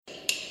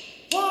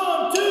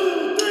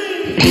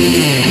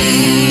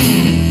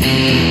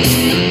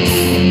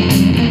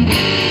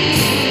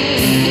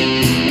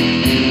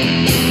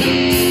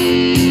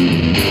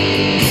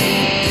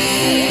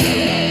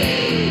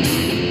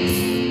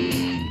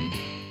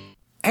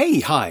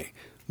Hi.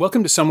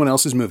 Welcome to Someone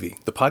Else's Movie,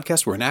 the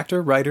podcast where an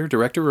actor, writer,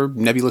 director, or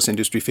nebulous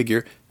industry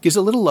figure gives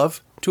a little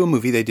love to a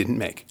movie they didn't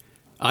make.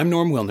 I'm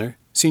Norm Wilner,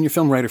 senior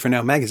film writer for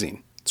Now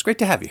Magazine. It's great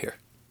to have you here.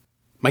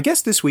 My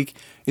guest this week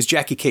is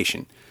Jackie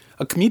Kashian,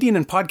 a comedian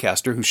and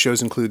podcaster whose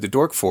shows include The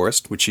Dork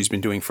Forest, which she's been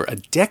doing for a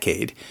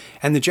decade,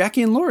 and The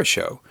Jackie and Laura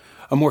Show,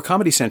 a more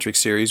comedy-centric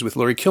series with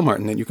Laurie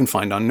Kilmartin that you can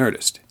find on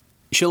Nerdist.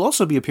 She'll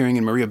also be appearing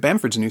in Maria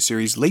Bamford's new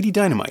series Lady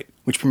Dynamite,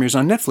 which premieres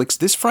on Netflix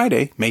this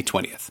Friday, May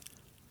 20th.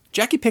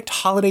 Jackie picked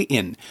Holiday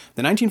Inn,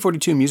 the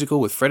 1942 musical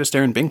with Fred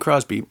Astaire and Bing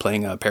Crosby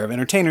playing a pair of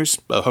entertainers,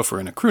 a hoofer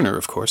and a crooner,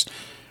 of course,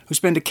 who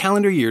spend a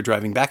calendar year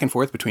driving back and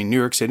forth between New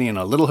York City and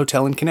a little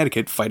hotel in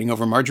Connecticut fighting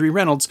over Marjorie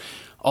Reynolds,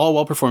 all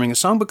while performing a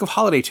songbook of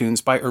holiday tunes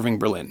by Irving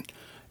Berlin.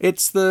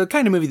 It's the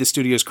kind of movie the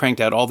studios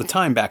cranked out all the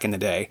time back in the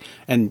day,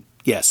 and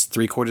yes,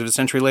 3/4 of a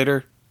century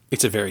later,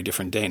 it's a very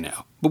different day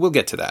now. But we'll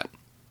get to that.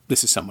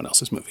 This is Someone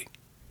Else's Movie.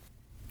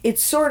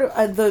 It's sort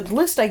of, the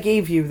list I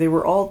gave you, they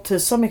were all,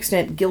 to some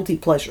extent, guilty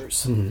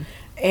pleasures. Mm-hmm.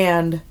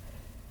 And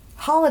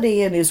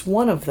Holiday Inn is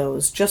one of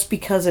those, just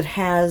because it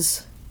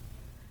has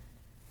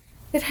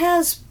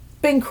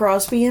Bing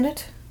Crosby in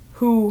it,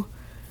 who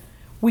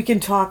we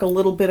can talk a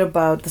little bit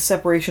about the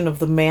separation of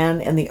the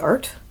man and the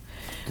art.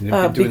 You've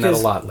been doing that a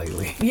lot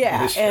lately.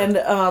 Yeah, and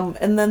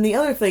then the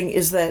other thing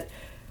is that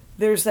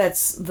this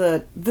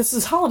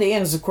is Holiday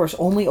Inn is of course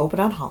only open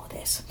on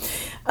holidays,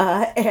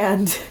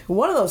 and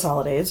one of those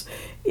holidays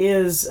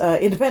is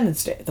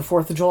Independence Day, the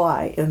 4th of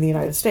July in the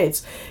United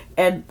States,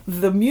 and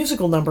the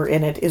musical number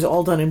in it is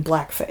all done in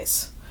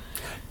blackface.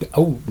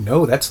 Oh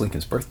no, that's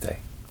Lincoln's birthday.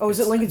 Oh, is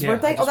it Lincoln's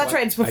birthday? Oh, that's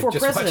right. It's before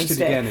President's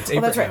Day. Again. It's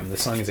Abraham. That's right. The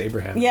song is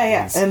Abraham.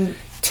 Yeah, and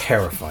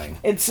terrifying.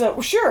 It's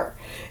sure,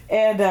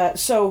 and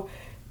so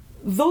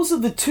those are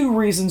the two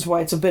reasons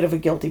why it's a bit of a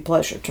guilty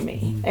pleasure to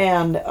me,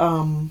 and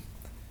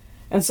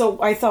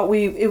so I thought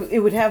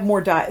it would have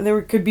more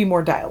there could be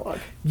more dialogue.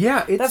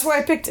 Yeah, that's why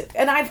I picked it,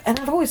 and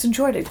I've always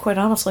enjoyed it. Quite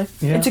honestly,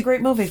 It's a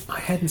great movie. I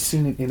hadn't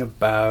seen it in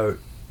about,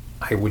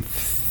 I would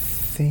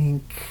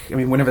think,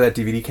 whenever that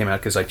DVD came out,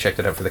 because I checked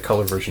it out for the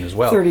color version as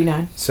well.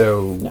 39.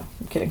 So no,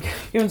 I'm kidding.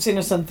 You haven't seen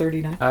us on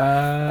 39.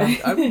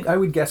 I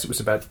would guess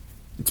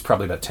it's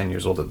probably about 10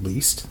 years old at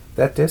least,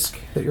 that disc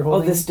that you're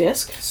holding. Oh, this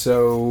disc?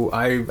 So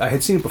I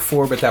had seen it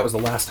before, but that was the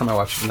last time I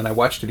watched it, and then I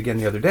watched it again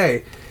the other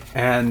day,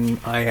 and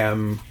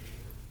I'm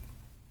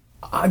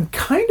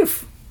kind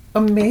of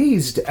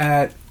amazed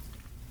at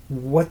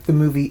what the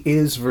movie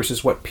is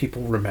versus what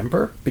people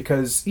remember,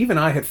 because even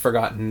I had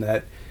forgotten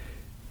that,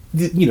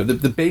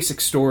 the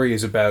basic story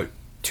is about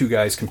two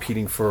guys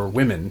competing for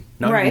women,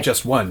 not even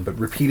just one, but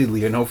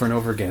repeatedly and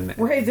over again.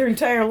 Right, their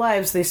entire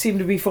lives they seem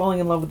to be falling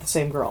in love with the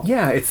same girl.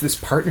 Yeah, it's this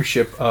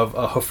partnership of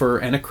a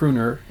hoofer and a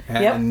crooner,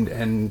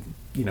 and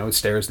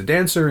Astaire is the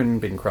dancer,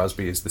 and Bing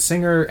Crosby is the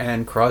singer,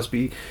 and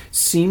Crosby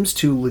seems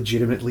to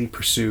legitimately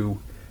pursue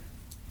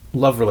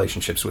love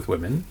relationships with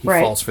women. He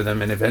falls for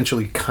them and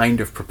eventually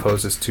kind of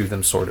proposes to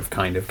them,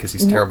 kind of, because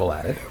he's terrible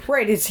at it.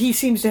 Right, he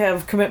seems to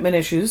have commitment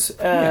issues.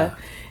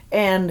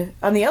 And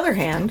on the other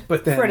hand,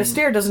 Fred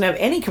Astaire doesn't have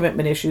any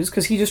commitment issues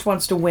because he just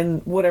wants to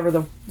win whatever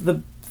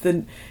the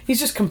he's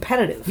just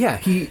competitive. Yeah,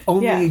 he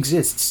only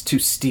exists to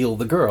steal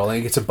the girl,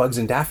 and it's a Bugs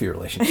and Daffy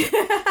relationship.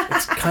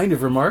 It's kind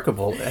of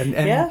remarkable,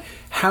 and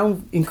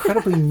how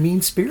incredibly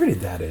mean-spirited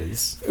that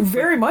is.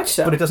 Very much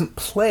so. But it doesn't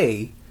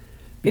play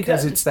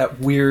because it's that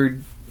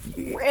weird.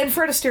 And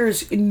Fred Astaire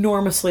is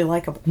enormously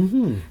likable.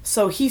 Mm-hmm.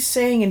 So he's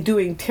saying and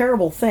doing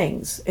terrible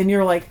things, and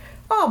you're like,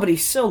 oh, but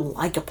he's so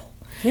likable.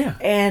 Yeah.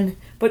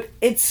 But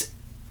it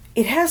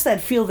has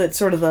that feel that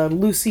sort of the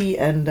Lucy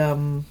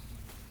and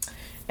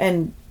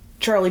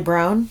Charlie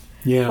Brown.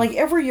 Yeah. Like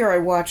every year I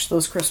watch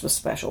those Christmas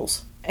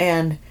specials,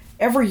 and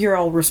every year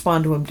I'll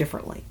respond to them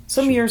differently.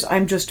 Some years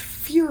I'm just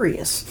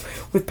furious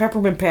with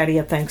Peppermint Patty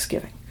at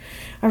Thanksgiving.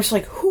 I'm just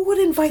like, who would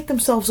invite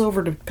themselves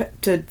over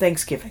to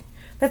Thanksgiving?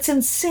 That's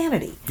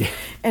insanity. Yeah.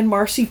 And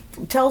Marcy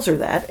tells her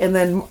that, and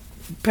then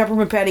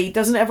Peppermint Patty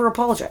doesn't ever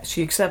apologize.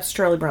 She accepts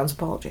Charlie Brown's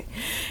apology.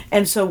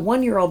 And so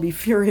one year I'll be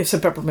furious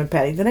at Peppermint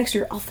Patty. The next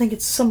year I'll think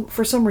it's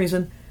for some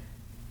reason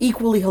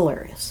equally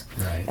hilarious.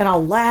 Right. And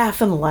I'll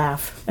laugh and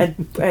laugh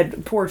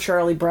at poor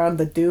Charlie Brown,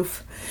 the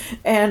doof.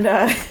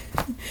 And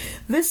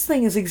this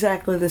thing is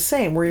exactly the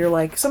same, where you're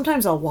like,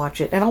 sometimes I'll watch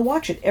it, and I'll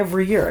watch it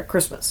every year at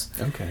Christmas.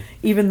 Okay.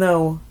 Even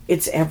though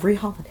it's every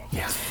holiday.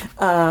 Yeah.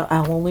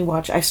 I'll only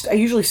watch, I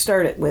usually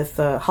start it with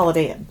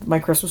Holiday Inn, my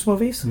Christmas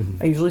movies.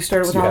 Mm-hmm. I usually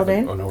start it with Holiday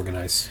Inn. An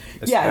organized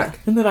Yeah,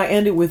 and then I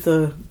end it with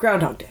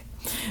Groundhog Day.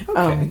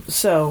 Okay.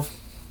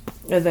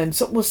 And then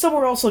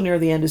somewhere also near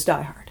the end is Die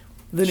Hard.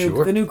 The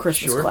new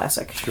Christmas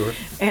classic. Sure.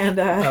 And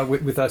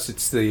with us,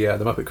 it's the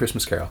Muppet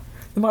Christmas Carol.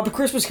 The Muppet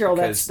Christmas Carol.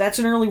 That's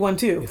an early one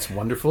too. It's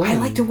wonderful. I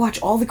like to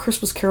watch all the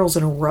Christmas carols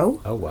in a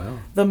row. Oh wow.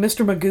 The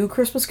Mr. Magoo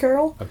Christmas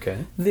Carol.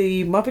 Okay.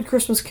 The Muppet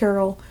Christmas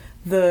Carol.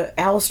 the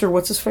Alistair,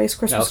 what's his face,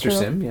 Christmas Alistair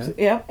Carol? Sim, yeah.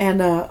 Yeah,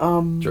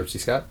 and George C.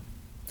 Scott.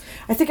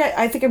 I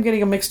think I'm getting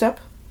them mixed up.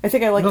 I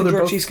think I like the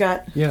George C.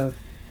 Scott. Yeah.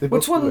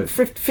 Which one?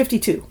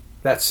 52.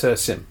 That's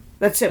Sim.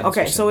 That's Sim.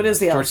 Okay, so it is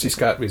the George Alistair. C.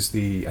 Scott was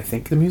I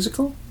think the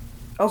musical.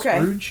 Okay.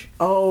 Scrooge.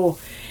 Oh.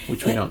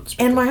 Which we don't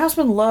speak And of. my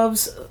husband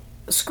loves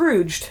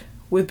Scrooged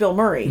with Bill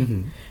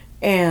Murray,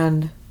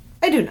 and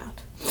I do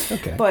not.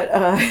 Okay. But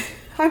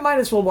I might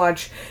as well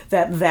watch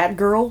that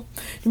Girl.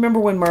 You remember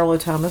when Marla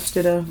Thomas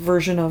did a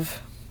version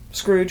of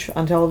Scrooge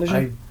on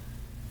television?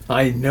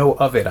 I know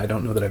of it. I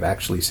don't know that I've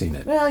actually seen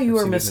it. Well, you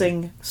I've are seen it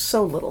missing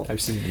so little.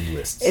 I've seen it in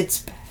lists.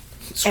 It's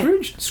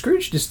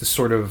Scrooge is the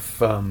sort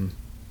of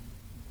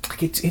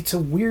like it's a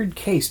weird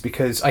case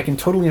because I can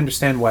totally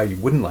understand why you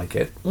wouldn't like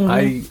it.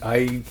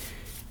 I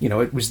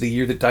it was the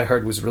year that Die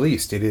Hard was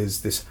released. It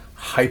is this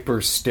hyper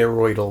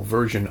steroidal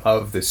version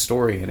of this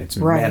story, and it's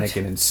manic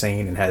and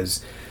insane, and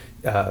has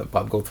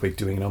Bob Goldthwait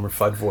doing an Elmer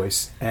Fudd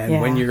voice.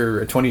 And when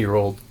you're a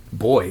 20-year-old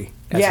boy,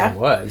 as I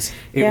was,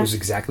 it was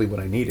exactly what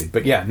I needed.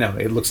 But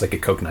it looks like a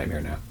Coke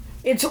nightmare now.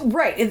 It's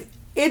right.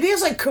 It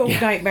is a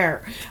Coke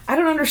nightmare. I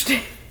don't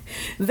understand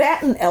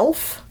that and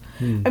Elf.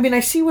 I mean, I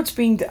see what's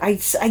being. I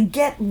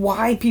get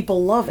why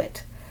people love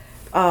it.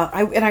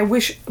 I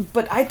wish,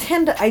 but I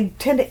tend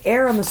to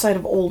err on the side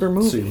of older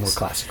movies. So you're more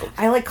classical.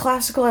 I like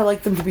classical. I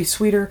like them to be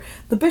sweeter.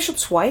 The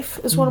Bishop's Wife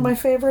is one of my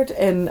favorite,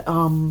 and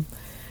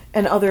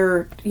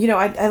other.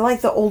 I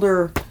like the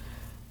older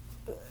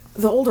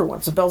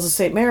ones, the Bells of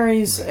St.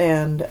 Mary's,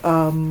 and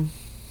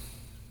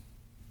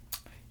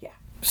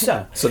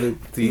So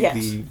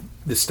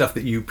the stuff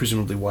that you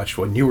presumably watched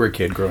when you were a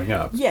kid growing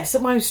up. Yes,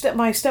 my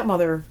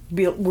stepmother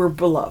were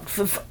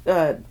beloved.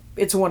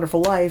 It's a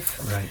Wonderful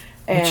Life, Right.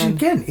 And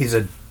which again is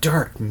a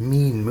dark,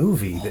 mean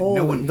movie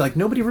that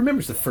nobody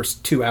remembers the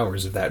first 2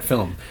 hours of that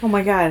film. Oh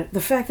my God, the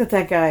fact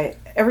that guy,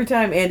 every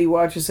time Andy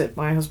watches it,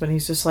 my husband,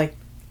 he's just like,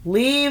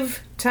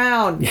 leave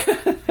town.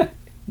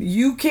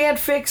 You can't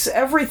fix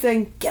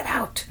everything. Get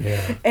out.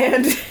 Yeah.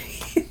 And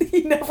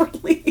he never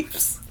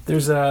leaves.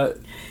 There's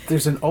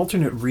an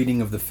alternate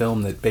reading of the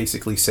film that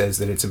basically says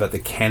that it's about the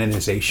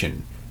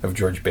canonization of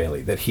George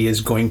Bailey, that he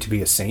is going to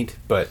be a saint,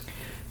 but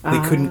they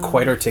couldn't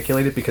quite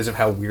articulate it because of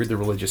how weird the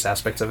religious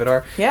aspects of it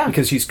are. Yeah.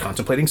 Because he's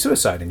contemplating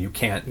suicide, and you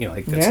can't,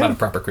 that's not a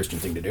proper Christian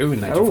thing to do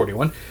in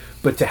 1941.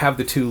 But to have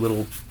the two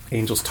little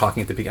angels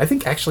talking at the beginning, I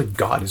think actually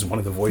God is one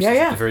of the voices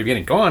at the very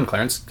beginning. Go on,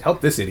 Clarence, help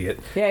this idiot.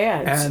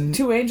 Yeah. It's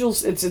two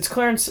angels. It's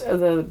Clarence,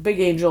 the big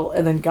angel,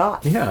 and then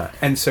God. Yeah.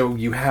 And so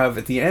you have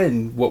at the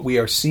end, what we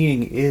are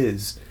seeing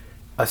is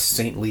a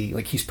saintly,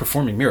 he's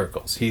performing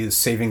miracles. He is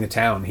saving the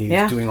town.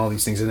 He's doing all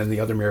these things. And then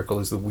the other miracle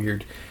is the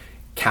weird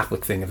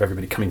Catholic thing of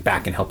everybody coming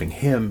back and helping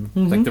him,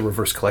 like the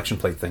reverse collection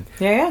plate thing.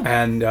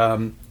 Yeah.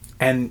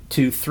 And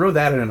to throw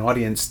that at an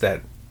audience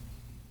that,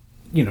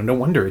 no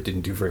wonder it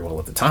didn't do very well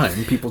at the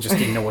time. People just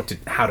didn't know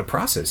how to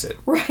process it.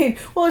 Right.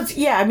 Well,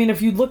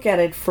 if you look at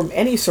it from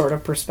any sort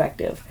of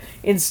perspective,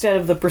 instead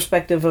of the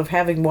perspective of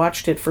having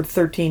watched it for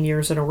 13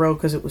 years in a row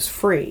because it was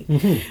free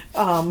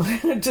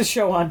to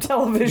show on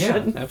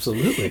television. Yeah,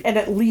 absolutely. And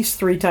at least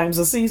 3 times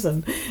a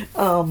season.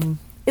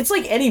 It's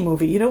like any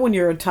movie. When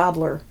you're a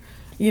toddler,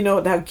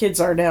 how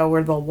kids are now,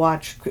 where they'll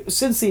watch,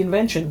 since the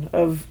invention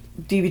of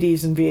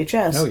DVDs and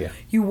VHS,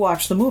 you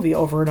watch the movie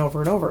over and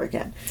over and over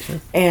again. Sure.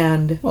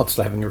 And it's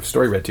like having your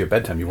story read to you at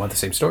bedtime. You want the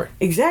same story.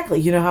 Exactly.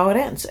 You know how it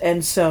ends.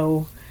 And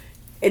so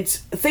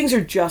things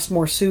are just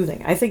more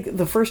soothing. I think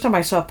the first time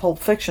I saw Pulp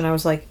Fiction, I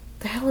was like,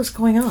 the hell is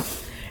going on?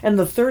 And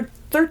the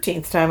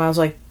 13th time I was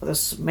like,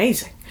 this is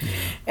amazing.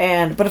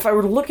 But if I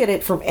were to look at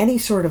it from any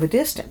sort of a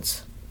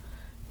distance,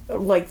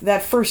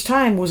 that first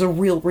time was a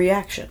real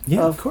reaction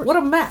of course. What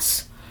a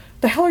mess.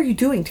 The hell are you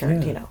doing,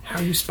 Tarantino? Yeah. How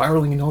are you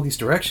spiraling in all these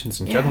directions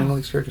and juggling all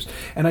these characters?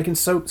 And I can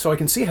I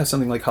can see how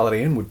something like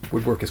Holiday Inn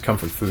would work as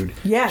comfort food.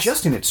 Yes.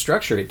 Just in its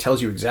structure, it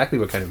tells you exactly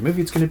what kind of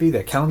movie it's going to be.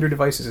 The calendar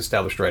device is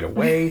established right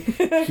away.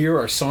 Here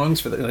are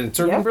songs for it's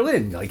Irving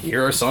Berlin.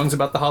 Here are songs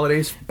about the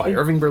holidays by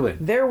Irving Berlin.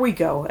 There we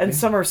go. And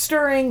some are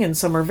stirring, and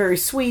some are very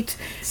sweet.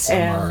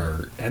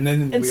 And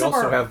then we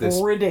also have this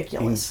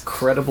ridiculous,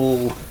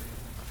 incredible,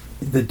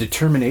 the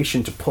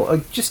determination to pull.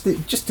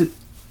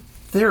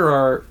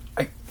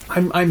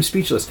 I'm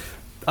speechless.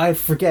 I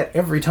forget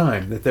every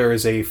time that there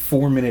is a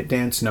 4-minute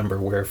dance number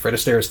where Fred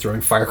Astaire is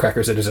throwing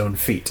firecrackers at his own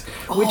feet.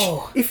 Which,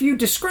 if you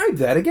describe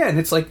that again,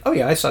 it's like, oh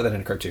yeah, I saw that in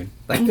a cartoon.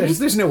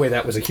 There's no way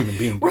that was a human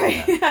being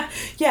doing that.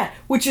 Yeah,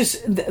 which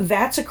is,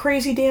 that's a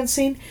crazy dance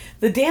scene.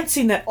 The dance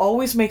scene that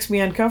always makes me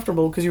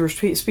uncomfortable, because you were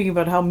speaking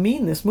about how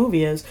mean this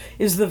movie is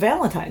the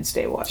Valentine's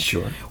Day one.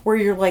 Sure. Where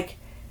you're like,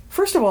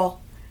 first of all,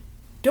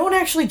 don't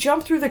actually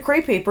jump through the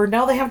crepe paper.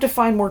 Now they have to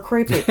find more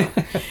crepe paper.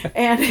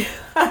 And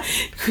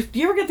do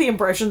you ever get the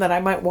impression that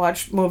I might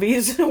watch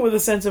movies with a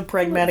sense of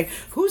pragmatic?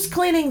 Who's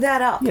cleaning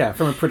that up? Yeah,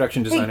 from a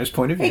production designer's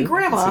point of view. Hey,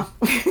 Grandma,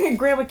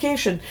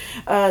 Grandmacation,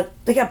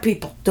 they got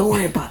people. Don't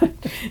worry about it.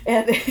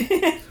 And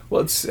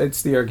Well,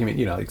 it's the argument,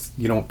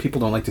 people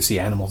don't like to see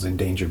animals in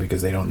danger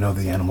because they don't know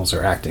the animals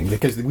are acting.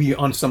 Because we,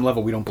 on some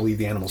level, we don't believe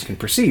the animals can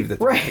perceive that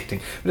they're acting.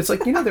 But it's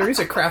like, there is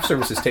a craft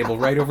services table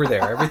right over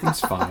there.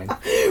 Everything's fine.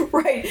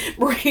 Right.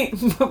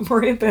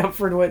 Maria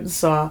Bamford went and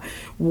saw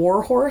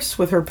War Horse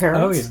with her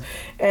parents. Oh,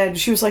 yeah. And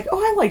she was like, oh,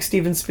 I like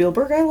Steven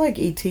Spielberg. I like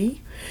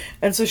E.T.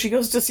 And so she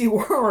goes to see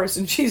War Horse,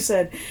 and she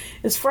said,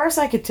 as far as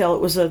I could tell,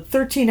 it was a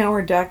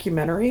 13-hour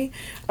documentary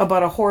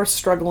about a horse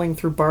struggling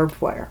through barbed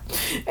wire.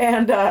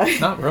 And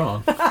Not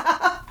wrong.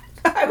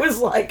 I was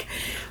like,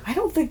 I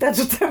don't think that's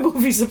what that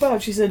movie's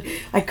about. She said,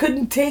 I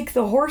couldn't take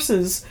the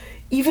horses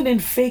even in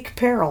fake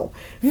peril.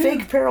 Yeah.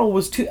 Fake peril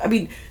was too... I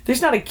mean,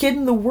 there's not a kid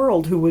in the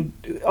world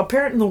a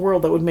parent in the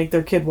world that would make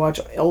their kid watch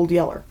Old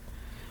Yeller.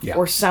 Yeah.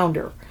 Or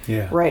Sounder.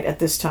 Yeah. Right at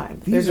this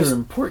time. These are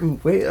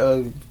important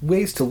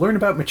ways to learn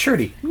about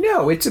maturity.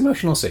 No, it's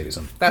emotional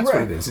sadism. That's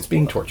what it is. It's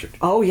being tortured.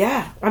 Oh,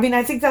 yeah. I mean,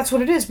 I think that's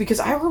what it is, because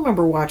I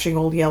remember watching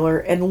Old Yeller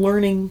and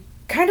learning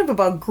kind of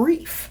about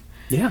grief.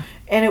 Yeah.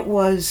 And I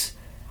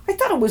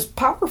thought it was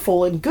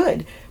powerful and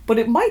good, but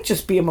it might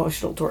just be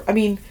emotional torture. I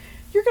mean,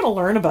 you're going to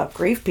learn about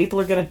grief.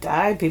 People are going to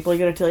die. People are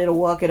going to tell you to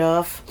walk it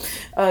off.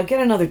 Get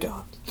another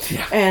dog.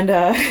 Yeah.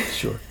 And,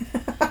 sure.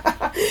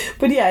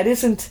 But yeah, it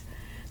isn't...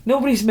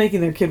 Nobody's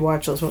making their kid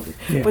watch those movies.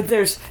 Yeah.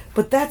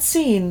 But that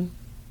scene,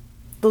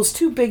 those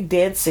two big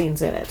dance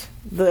scenes in it,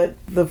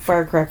 the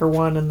firecracker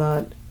one and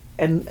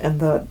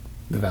the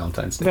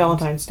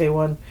Valentine's Day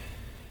one.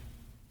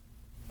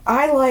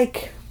 I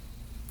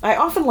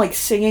often like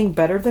singing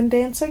better than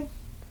dancing,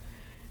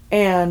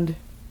 and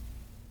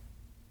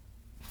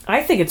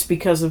I think it's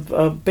because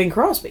of Bing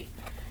Crosby.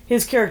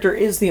 His character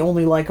is the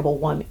only likable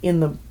one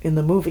in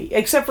the movie,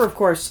 except for, of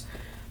course,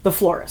 the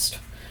florist.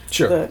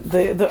 Sure.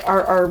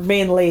 Our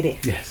main lady.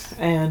 Yes.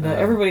 And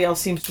everybody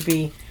else seems to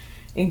be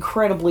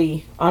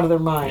incredibly out of their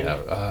mind.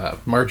 Yeah.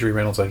 Marjorie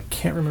Reynolds. I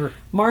can't remember.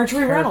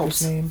 Marjorie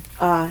Reynolds' name.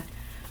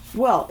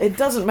 Well, it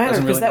doesn't matter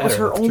because that was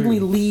her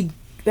only lead.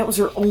 That was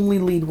her only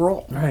lead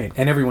role. Right.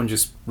 And everyone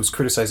just was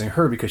criticizing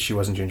her because she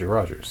wasn't Ginger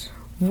Rogers.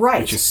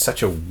 Right. Which is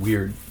such a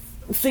weird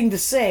thing to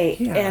say.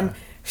 Yeah. And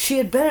she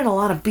had been in a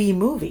lot of B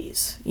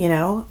movies,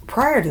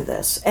 prior to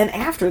this. And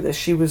after this,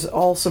 she was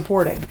all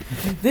supporting.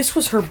 Mm-hmm. This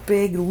was her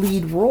big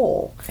lead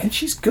role. And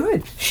she's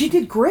good. She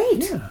did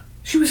great. Yeah.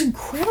 She was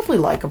incredibly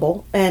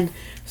likable and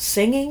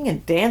singing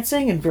and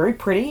dancing and very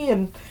pretty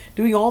and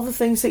doing all the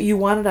things that you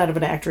wanted out of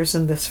an actress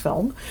in this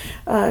film.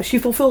 She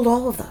fulfilled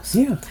all of those.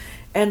 Yeah.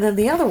 And then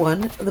the other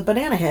one, the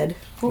Banana Head,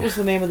 what was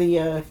the name of the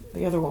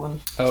other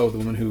woman? Oh, the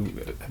woman who...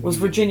 was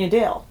Virginia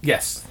Dale.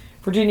 Yes.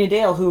 Virginia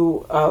Dale,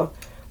 who...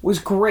 was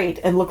great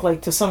and looked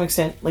like, to some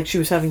extent, like she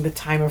was having the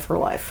time of her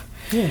life.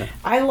 Yeah.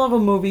 I love a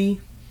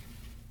movie.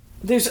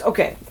 I'm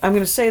going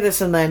to say this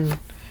and then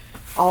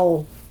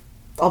I'll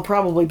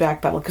probably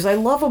backpedal, because I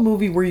love a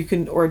movie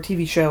or a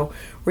TV show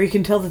where you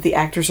can tell that the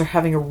actors are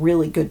having a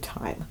really good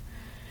time.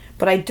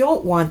 But I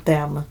don't want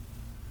them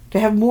to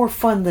have more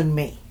fun than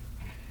me.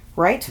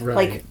 Right? Right.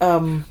 Like,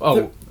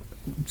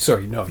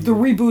 sorry, no. The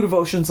reboot of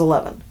Ocean's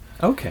 11.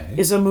 Okay.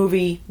 Is a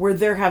movie where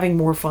they're having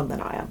more fun than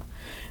I am.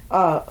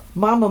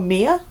 Mamma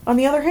Mia, on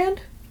the other hand,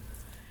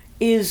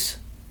 is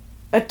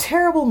a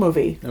terrible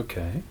movie.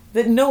 Okay.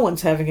 That no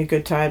one's having a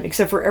good time,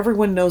 except for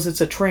everyone knows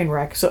it's a train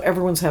wreck, so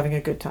everyone's having a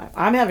good time.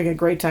 I'm having a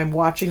great time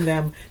watching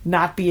them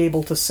not be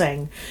able to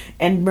sing,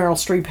 and Meryl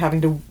Streep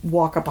having to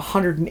walk up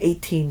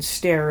 118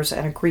 stairs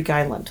at a Greek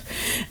island.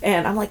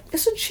 And I'm like,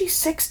 isn't she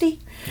 60?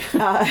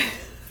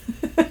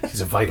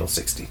 She's a vital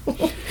 60.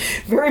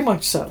 Very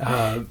much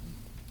so.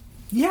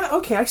 Yeah,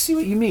 okay, I see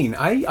what you mean.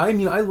 I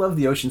mean, I love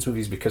the Ocean's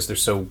movies because they're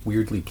so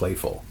weirdly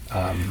playful.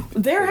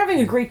 They're having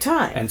a great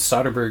time. And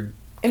Soderbergh...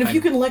 And if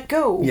you can let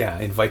go... Yeah,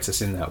 invites us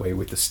in that way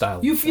with the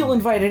style. You feel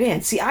invited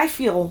in. See, I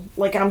feel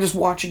like I'm just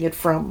watching it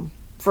from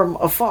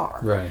afar.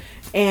 Right.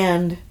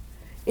 And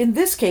in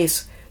this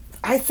case,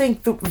 I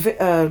think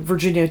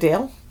Virginia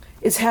Dale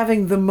is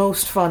having the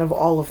most fun of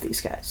all of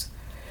these guys.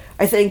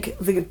 I think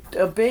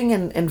Bing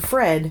and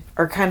Fred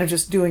are kind of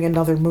just doing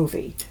another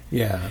movie.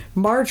 Yeah.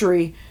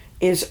 Marjorie...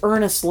 is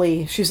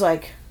earnestly, she's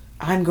like,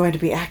 I'm going to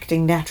be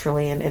acting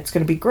naturally and it's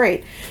going to be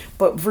great.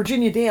 But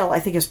Virginia Dale, I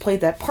think, has played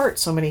that part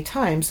so many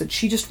times that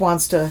she just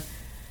wants to,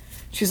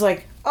 she's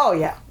like, oh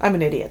yeah, I'm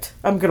an idiot.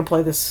 I'm going to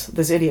play this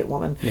idiot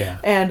woman. Yeah.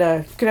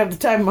 And could have the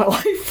time of my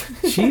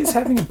life. She's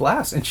having a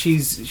blast. And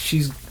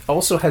she's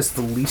also has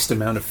the least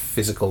amount of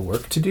physical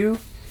work to do.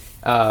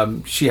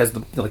 She has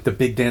the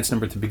big dance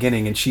number at the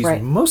beginning, and she's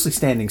mostly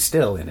standing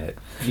still in it,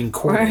 being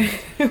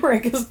coordinated.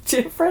 Right, because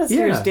Fred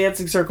Astaire is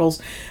dancing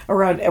circles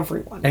around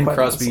everyone. And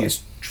Crosby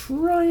is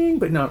trying,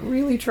 but not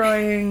really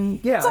trying.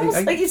 Yeah, it's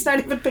almost like he's not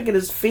even picking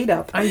his feet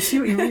up. I see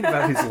what you mean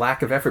about his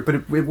lack of effort, but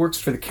it works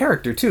for the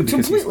character too,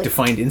 because he's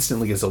defined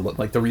instantly as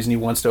the reason he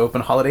wants to open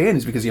Holiday Inn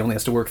is because he only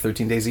has to work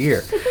 13 days a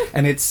year,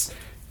 and it's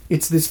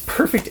this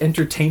perfect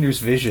entertainer's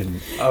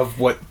vision of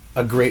what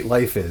a great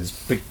life is,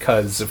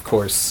 because of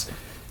course.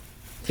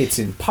 It's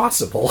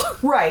impossible.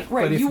 Right.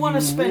 You want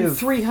to spend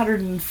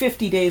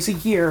 350 days a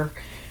year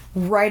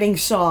writing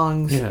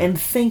songs Yeah.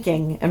 and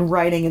thinking and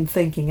writing and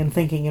thinking and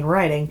thinking and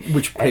writing.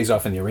 Which pays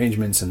off in the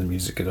arrangements and the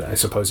music, I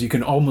suppose. You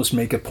can almost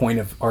make a point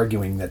of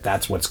arguing that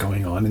that's what's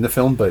going on in the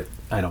film, but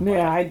I don't.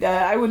 Yeah,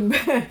 I wouldn't.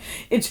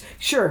 It's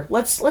sure.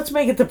 Let's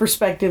make it the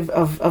perspective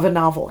of a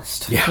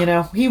novelist. Yeah. You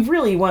know, he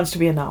really wants to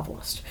be a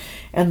novelist,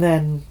 and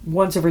then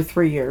once every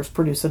 3 years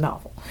produce a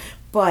novel.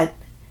 But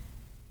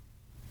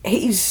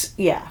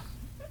the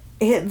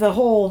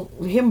whole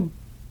him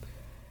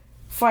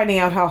finding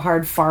out how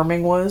hard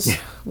farming was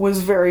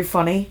very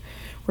funny.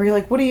 Where you're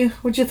like,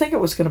 what'd you think it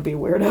was going to be,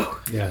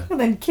 weirdo? Yeah. And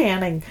then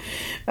canning,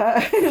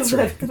 That's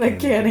right, the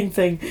canning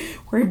thing,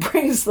 where he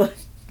brings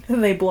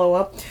and they blow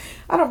up.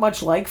 I don't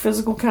much like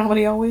physical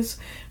comedy always,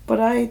 but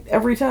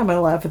every time I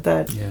laugh at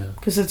that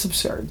because it's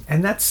absurd.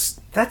 And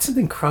that's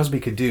something Crosby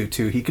could do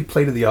too. He could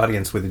play to the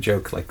audience with a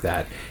joke like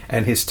that,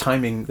 and his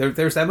timing.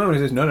 There's that moment.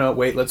 He says, "No,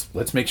 wait,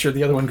 let's make sure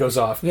the other one goes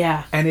off."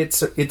 Yeah. And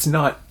it's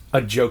not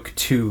a joke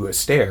to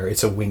Astaire.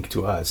 It's a wink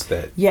to us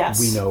that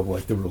we know,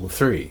 like, the rule of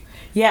three.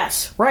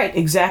 Yes, right,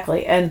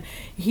 exactly. And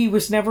he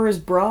was never as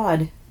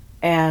broad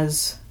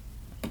as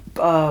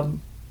Bob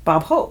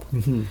Hope.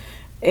 Mm-hmm.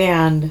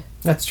 And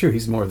that's true.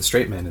 He's more of the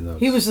straight man in those.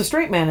 He was the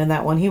straight man in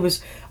that one. He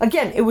was,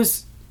 again,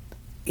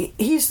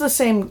 he's the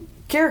same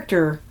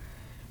character,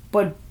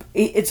 but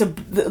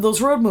those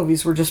road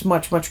movies were just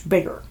much, much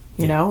bigger.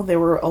 You know, they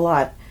were a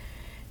lot.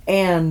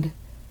 And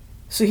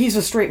so he's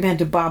a straight man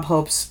to Bob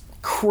Hope's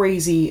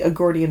crazy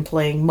accordion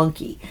playing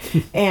monkey.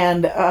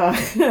 And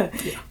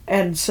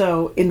and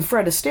so in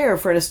Fred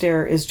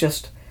Astaire is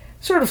just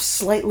sort of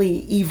slightly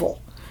evil.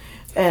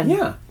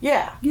 And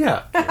yeah.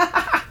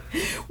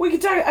 We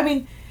could talk. I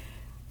mean,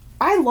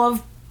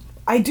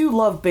 I do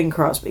love Bing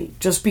Crosby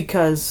just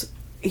because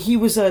he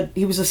was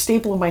a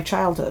staple of my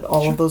childhood.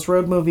 All of those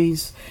road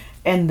movies,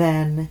 and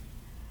then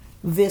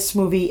this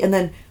movie, and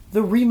then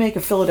the remake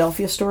of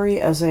Philadelphia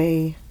Story as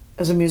a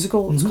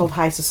musical. It's called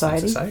High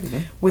Society,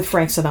 with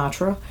Frank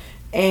Sinatra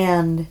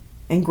and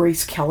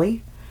Grace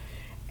Kelly.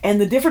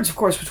 And the difference, of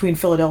course, between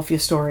Philadelphia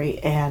Story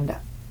and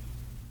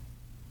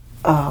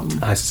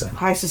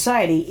High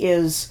Society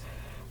is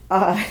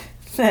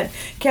that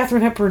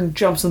Katharine Hepburn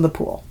jumps in the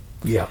pool.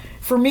 Yeah.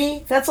 For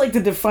me, that's like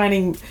the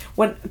defining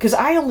because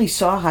I only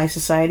saw High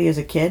Society as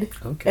a kid,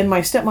 and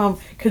my stepmom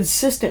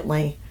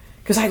consistently,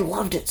 because I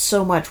loved it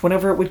so much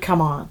whenever it would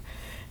come on,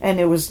 and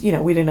it was, you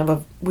know, we didn't have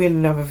a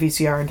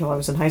VCR until I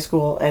was in high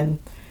school, and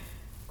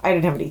I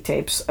didn't have any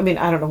tapes. I mean,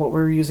 I don't know what we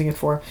were using it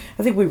for.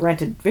 I think we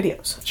rented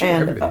videos. Sure,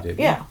 everybody did.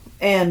 Yeah,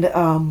 and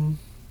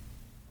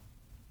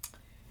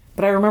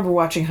but I remember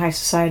watching High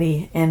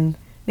Society and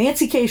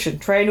Nancy Cation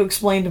trying to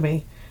explain to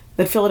me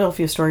that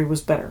Philadelphia Story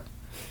was better.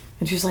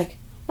 And she's like,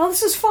 "No,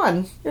 this is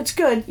fun. It's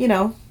good, you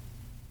know."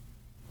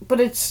 But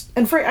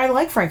I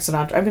like Frank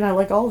Sinatra. I mean, I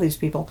like all these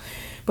people.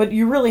 But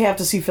you really have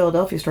to see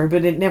Philadelphia Story,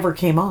 but it never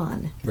came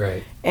on.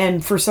 Right.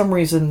 And for some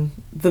reason,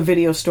 the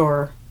video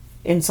store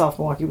in South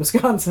Milwaukee,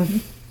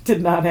 Wisconsin,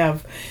 did not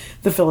have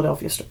the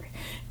Philadelphia Story.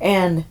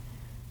 And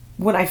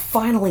when I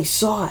finally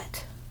saw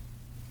it,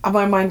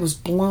 my mind was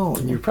blown.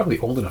 And you're probably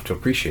old enough to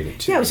appreciate it,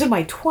 too. Yeah, I was in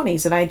my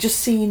 20s, and I had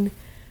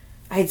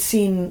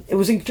seen, it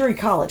was during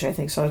college, I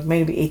think, so I was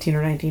maybe 18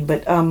 or 19,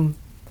 but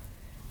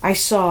I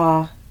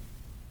saw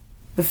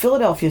the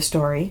Philadelphia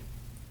Story,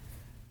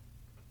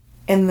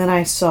 and then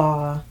I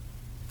saw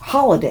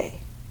Holiday,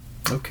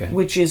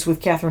 which is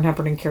with Katharine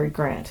Hepburn and Cary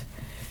Grant.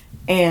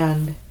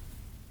 And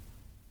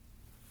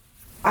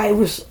I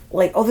was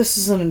like, oh, this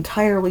is an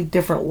entirely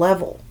different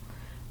level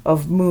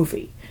of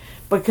movie.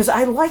 Because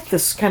I like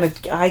this kind of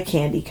eye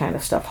candy kind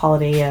of stuff,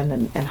 Holiday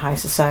Inn and High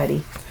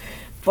Society.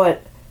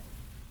 But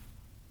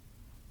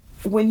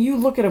when you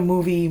look at a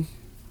movie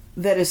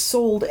that is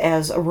sold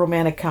as a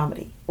romantic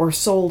comedy or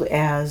sold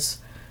as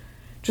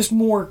just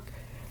more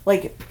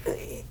like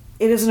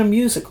it isn't a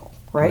musical,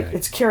 right?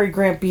 It's Cary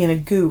Grant being a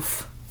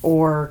goof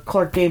or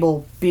Clark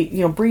Gable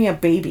bringing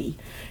up Baby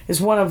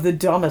is one of the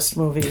dumbest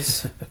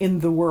movies in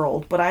the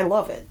world, but I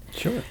love it.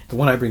 Sure. The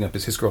one I bring up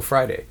is His Girl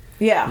Friday.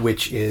 Yeah.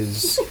 Which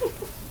is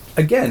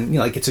again,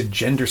 like it's a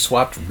gender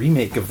swapped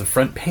remake of The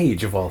Front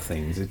Page of all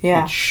things.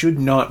 It should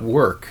not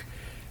work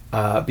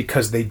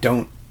because they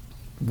don't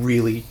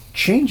really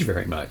change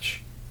very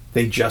much.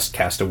 They just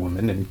cast a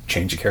woman and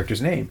change the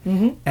character's name.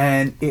 Mm-hmm.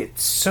 And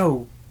it's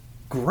so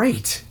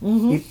great.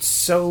 Mm-hmm. It's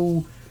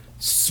so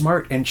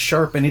smart and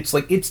sharp, and it's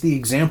the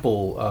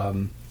example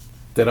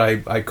that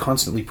I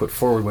constantly put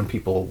forward when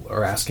people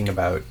are asking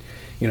about,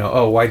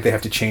 why'd they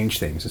have to change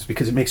things? It's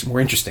because it makes it more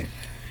interesting.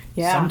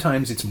 Yeah.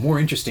 Sometimes it's more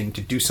interesting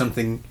to do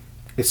something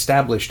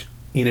established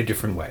in a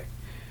different way.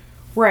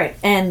 Right.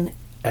 And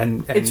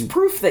it's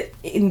proof that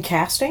in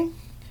casting,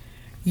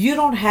 you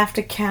don't have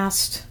to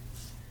cast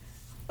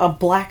a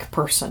black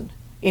person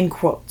in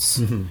quotes.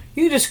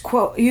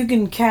 Mm-hmm. You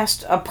can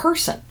cast a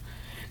person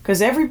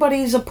because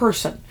everybody's a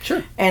person.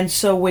 Sure. And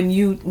so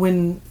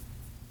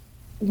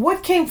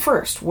what came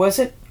first? Was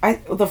it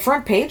The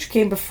Front Page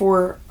came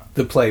before?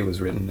 The play was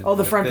written.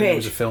 The Front Page. It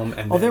was a film.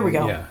 And there we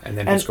go. Yeah, and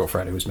then His Girl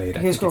Friday was made.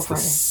 I think it's the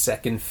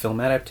second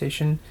film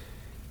adaptation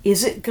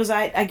Is it? Because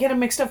I get them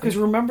mixed up. Because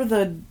remember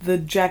the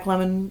Jack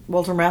Lemmon,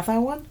 Walter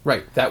Matthau one?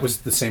 Right. That was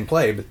the same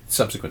play, but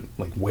subsequent,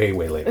 like way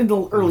later. In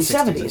the early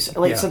 60s.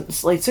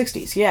 70s, late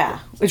 60s, yeah.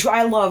 Which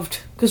I loved,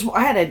 because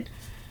I had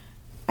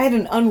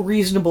an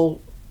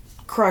unreasonable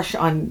crush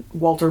on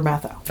Walter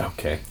Matthau.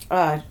 Okay.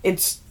 I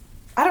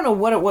don't know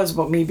what it was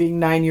about me being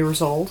 9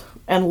 years old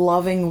and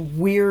loving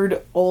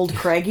weird old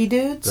craggy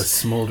dudes. The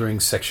smoldering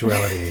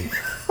sexuality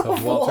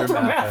of Walter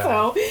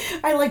Matthau.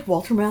 I liked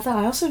Walter Matthau.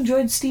 I also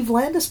enjoyed Steve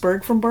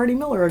Landesberg from Barney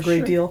Miller a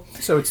great deal.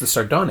 So it's the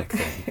sardonic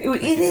thing.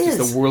 It It's is.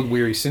 just the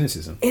world-weary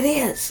cynicism. It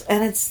is.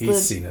 And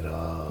He's seen it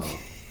all.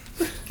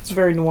 It's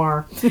very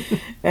noir.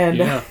 And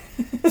Yeah.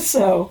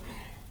 so,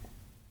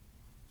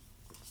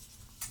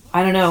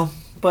 I don't know.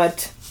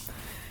 But,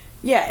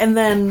 yeah, and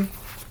then...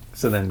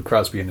 So then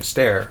Crosby and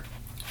Astaire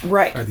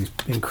Right. are these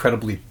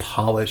incredibly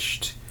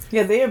polished...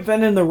 Yeah, they have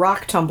been in the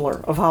rock tumbler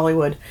of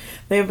Hollywood.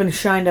 They have been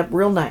shined up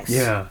real nice.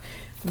 Yeah.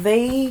 But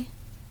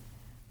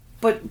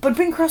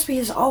Bing Crosby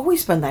has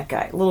always been that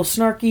guy. A little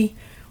snarky,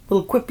 a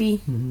little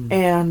quippy,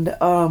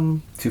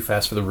 and Too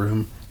fast for the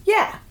room.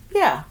 yeah.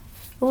 A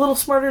little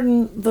smarter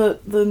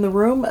than the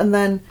room. And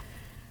then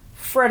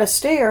Fred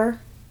Astaire,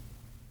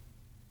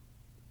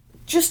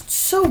 just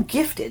so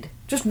gifted.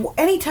 Just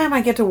anytime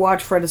I get to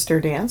watch Fred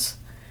Astaire dance,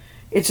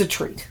 it's a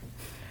treat.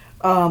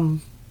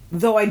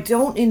 Though I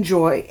don't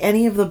enjoy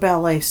any of the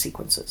ballet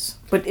sequences.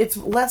 But it's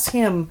less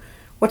him,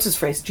 what's his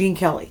face, Gene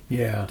Kelly.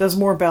 Yeah. Does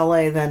more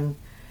ballet than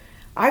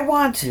I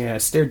want. Yeah,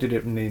 Astaire did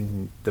it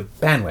in the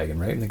Bandwagon,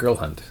 right? In the Girl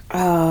Hunt.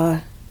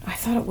 I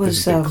thought it There's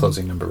was a big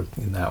closing number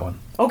in that one.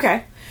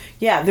 okay.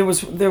 Yeah, there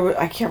was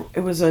I can't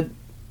it was a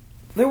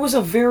there was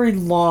a very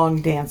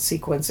long dance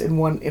sequence in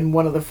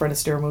one of the Fred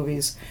Astaire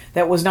movies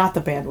that was not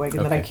the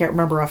Bandwagon that I Okay. can't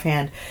remember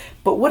offhand.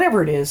 But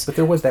whatever it is, But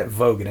there was that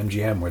Vogue at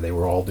MGM where they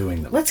were all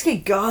doing them. let's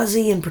get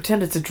gauzy and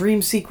pretend it's a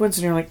dream sequence,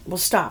 and you're like, well,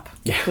 stop,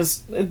 Yeah.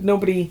 because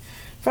nobody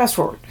fast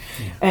forward,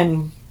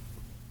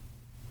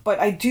 but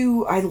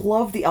I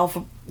love the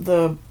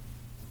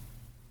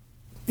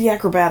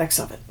acrobatics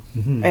of it,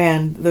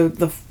 and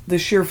the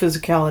sheer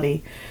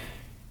physicality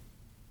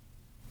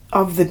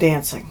of the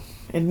dancing.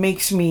 It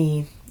makes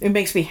me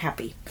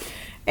happy,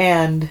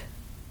 and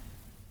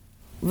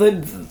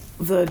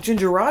the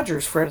Ginger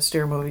Rogers Fred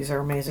Astaire movies are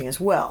amazing as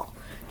well,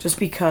 just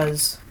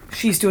because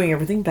she's doing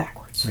everything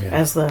backwards, Yeah.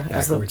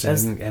 backwards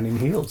and in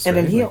heels. and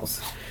in right?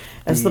 heels,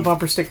 as the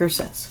bumper sticker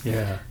says.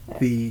 Yeah.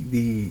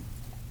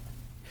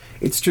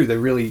 It's true. They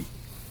really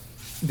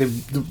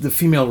the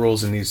female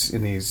roles in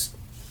these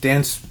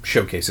dance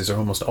showcases are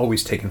almost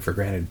always taken for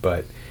granted,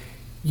 but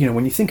you know,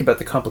 when you think about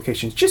the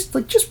complications,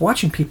 just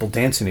watching people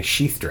dance in a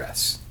sheath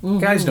dress.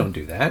 Guys don't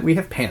do that. We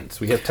have pants.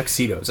 We have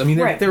tuxedos. I mean,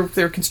 Right.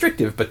 they're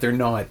constrictive, but they're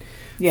not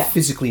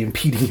physically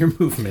impeding your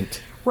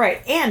movement.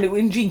 Right, and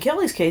in Gene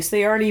Kelly's case,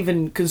 they aren't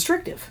even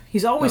constrictive.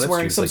 He's always that's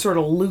wearing true. It's some like sort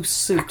of loose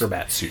suit.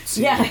 Acrobat suits.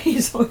 Yeah,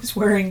 he's always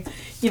wearing,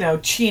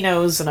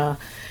 chinos and a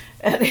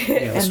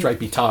A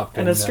stripy top.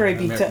 and a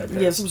stripy American top. Yeah,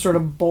 Apparel. some sort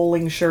of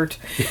bowling shirt.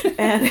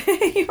 And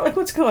you're like,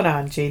 what's going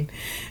on, Gene?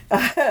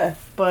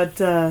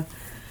 But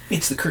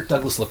It's the Kirk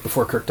Douglas look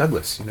before Kirk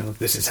Douglas. You know,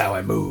 this is how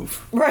I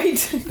move. right.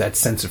 That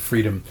sense of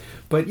freedom.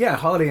 But yeah,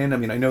 Holiday Inn, I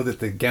mean, I know that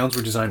the gowns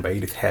were designed by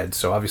Edith Head,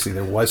 so obviously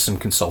there was some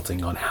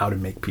consulting on how to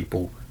make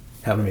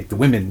the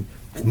women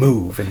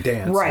move and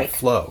dance Right. and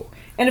flow.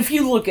 And if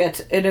you look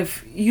at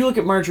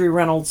Marjorie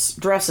Reynolds'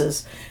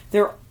 dresses,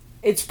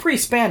 it's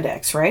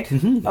pre-spandex, right?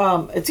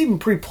 Mm-hmm. It's even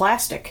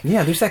pre-plastic.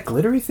 Yeah, there's that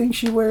glittery thing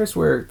she wears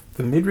where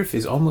the midriff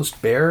is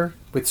almost bare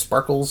with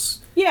sparkles.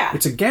 Yeah.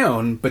 It's a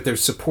gown, but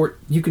there's support.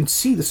 You can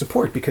see the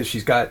support because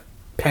she's got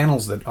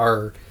panels that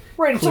are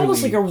Right, it's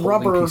almost like a clearly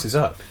holding rubber pieces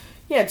up.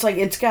 Yeah, it's like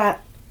it's got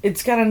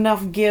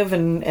enough give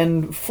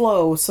and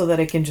flow so that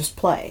it can just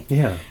play.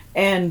 Yeah.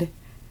 And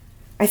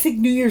I think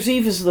New Year's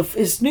Eve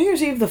is New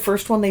Year's Eve the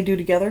first one they do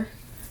together?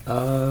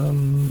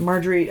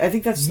 Marjorie, I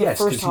think that's the Yes,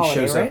 first because he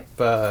holiday, shows right?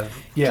 up.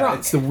 Drunk.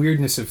 It's the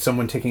weirdness of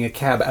someone taking a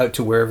cab out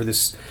to wherever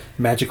this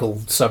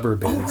magical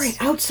suburb is. Oh, right,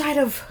 outside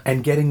of...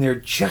 And getting there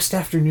just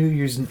after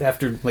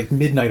after like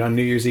midnight on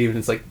New Year's Eve, and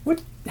it's like,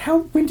 what? How?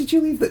 When did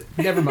you leave?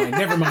 Never mind.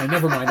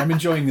 I'm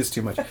enjoying this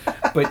too much.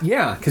 But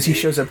yeah, because he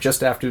shows up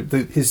just after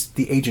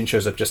the agent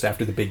shows up just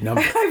after the big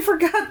number. I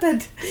forgot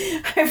that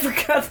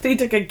he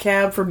took a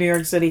cab from New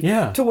York City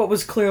to what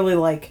was clearly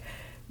like,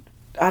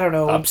 I don't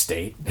know,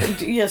 Upstate.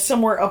 Yeah,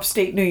 somewhere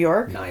upstate New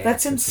York. Nyack,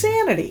 That's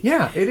insanity.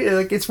 Yeah,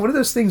 it's one of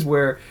those things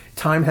where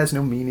time has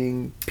no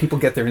meaning. People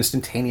get there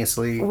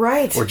instantaneously,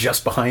 Right. Or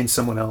just behind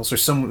someone else,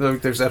 or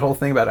there's that whole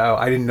thing about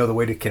I didn't know the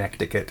way to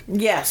Connecticut.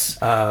 Yes.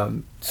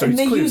 So And it's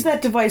they clear- use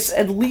that device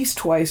at least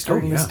twice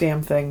during this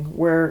damn thing,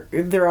 where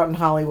they're out in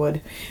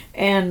Hollywood.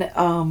 And,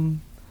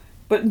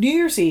 but New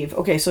Year's Eve,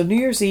 okay, so New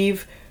Year's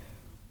Eve,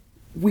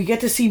 we get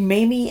to see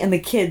Mamie and the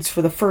kids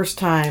for the first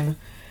time,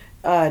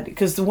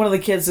 because one of the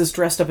kids is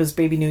dressed up as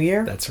Baby New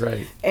Year. That's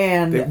right.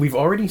 And We've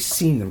already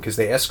seen them because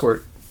they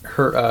escort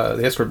her.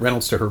 They escort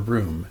Reynolds to her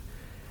room.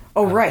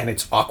 oh, right. And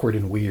it's awkward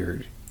and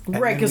weird. And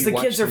Right, then because we the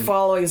watch kids are them-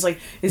 following. It's like,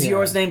 is Yeah.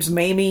 yours name's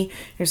Mamie?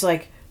 It's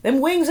like, them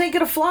wings ain't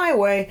gonna fly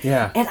away.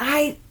 Yeah. And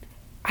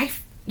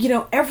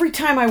every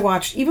time I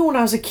watched, even when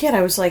I was a kid,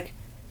 I was like,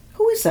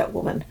 who is that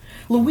woman?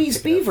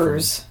 Louise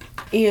Beavers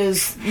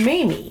is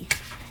Mamie.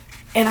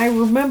 And I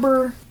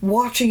remember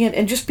watching it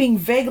and just being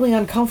vaguely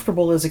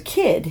uncomfortable as a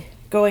kid,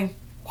 going,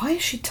 why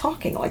is she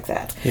talking like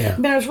that? Yeah. I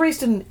mean, I was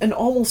raised in an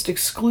almost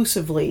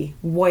exclusively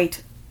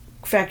white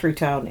factory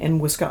town in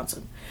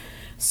Wisconsin.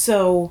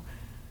 So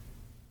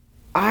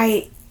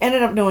I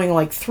ended up knowing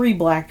like 3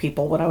 black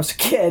people when I was a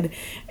kid.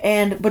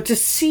 But to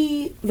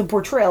see the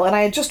portrayal, and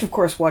I had just, of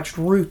course, watched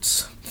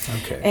Roots.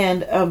 Okay.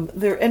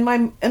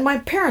 And my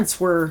parents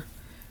were,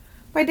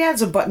 my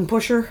dad's a button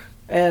pusher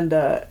and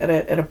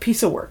at a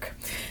piece of work.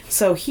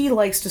 So he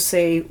likes to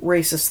say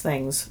racist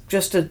things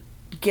just to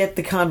get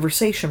the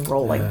conversation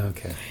rolling.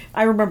 Okay.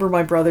 I remember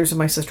my brothers and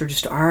my sister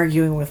just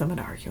arguing with him.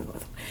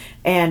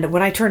 And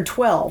when I turned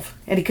 12,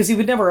 and because he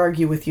would never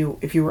argue with you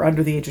if you were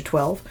under the age of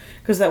 12,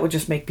 because that would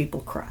just make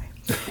people cry.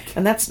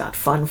 And that's not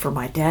fun for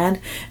my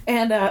dad.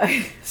 And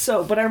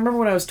but I remember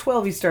when I was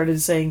 12, he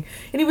started saying,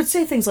 and he would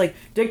say things like,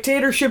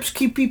 dictatorships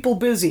keep people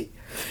busy.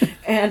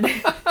 And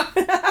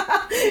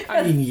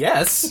I mean,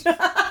 yes.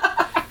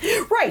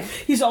 Right.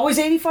 He's always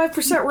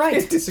 85% right.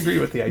 I disagree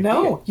with the idea.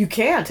 No, you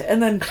can't.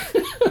 And then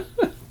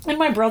and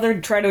my brother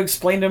tried to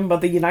explain to him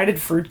about the United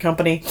Fruit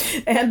Company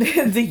and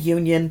the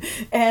union.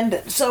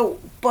 And so,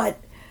 but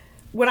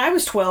when I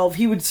was 12,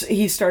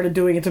 he started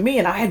doing it to me,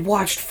 and I had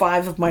watched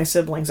 5 of my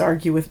siblings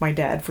argue with my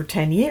dad for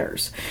 10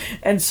 years.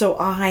 And so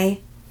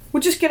I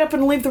would just get up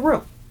and leave the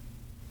room.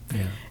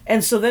 Yeah.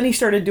 And so then he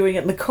started doing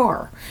it in the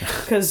car.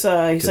 Because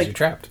he's like,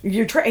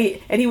 you're trapped.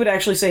 And he would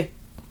actually say,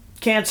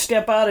 can't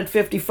step out at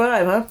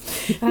 55, huh?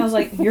 And I was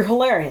like, you're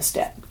hilarious,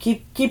 Dad.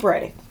 Keep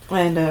writing.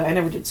 And I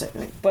never did say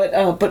anything.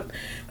 But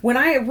when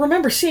I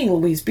remember seeing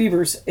Louise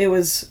Beavers, it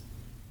was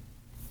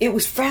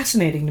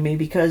fascinating to me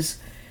because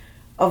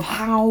of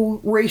how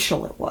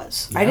racial it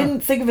was. Yeah. I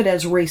didn't think of it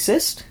as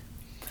racist,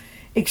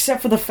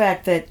 except for the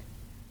fact that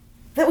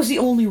was the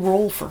only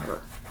role for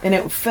her. And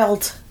it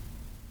felt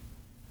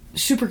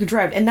super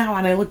contrived. And now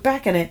when I look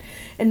back at it,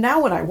 and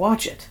now when I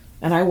watch it,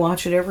 and I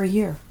watch it every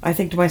year, I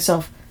think to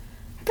myself,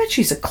 I bet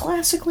she's a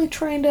classically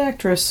trained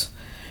actress,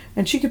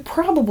 and she could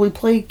probably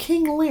play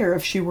King Lear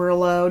if she were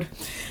allowed,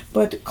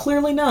 but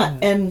clearly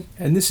not. And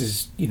this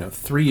is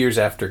 3 years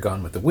after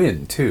Gone with the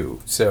Wind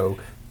too. So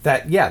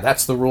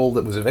that's the role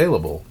that was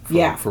available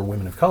for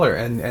women of color,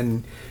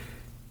 and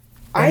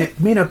it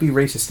may not be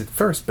racist at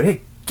first, but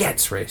it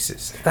gets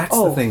racist. That's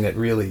the thing that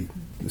really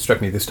struck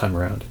me this time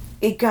around.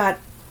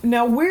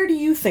 Now, where do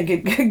you think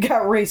it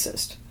got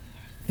racist?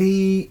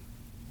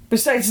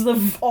 Besides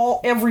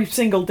every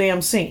single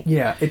damn scene.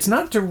 Yeah, it's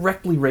not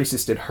directly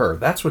racist at her.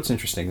 That's what's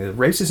interesting. The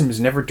racism is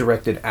never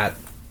directed at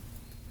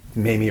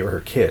Mamie or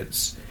her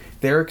kids.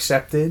 They're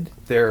accepted.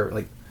 They're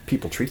like,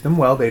 people treat them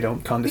well. They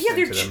don't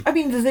condescend to them. I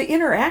mean, the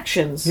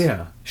interactions.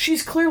 Yeah.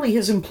 She's clearly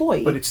his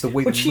employee. But it's the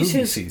way the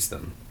movie sees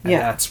them. And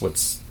that's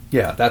what's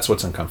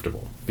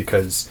uncomfortable.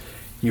 Because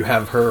you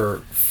have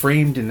her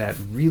framed in that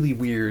really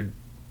weird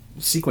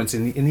sequence.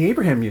 In the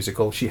Abraham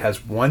musical, she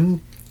has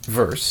one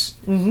verse,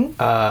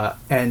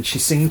 and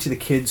she's singing to the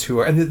kids who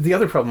are, and the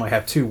other problem I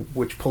have too,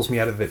 which pulls me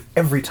out of it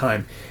every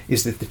time,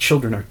 is that the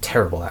children are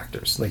terrible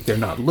actors. Like, they're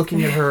not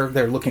looking at her,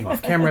 they're looking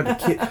off camera.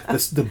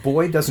 The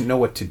boy doesn't know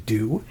what to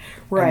do,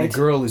 right? And the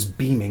girl is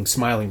beaming,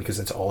 smiling, because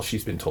that's all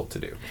she's been told to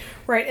do.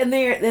 Right,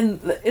 and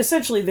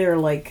essentially they're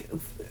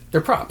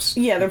props.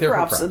 Yeah, they're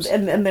props.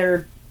 And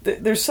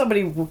there's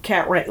somebody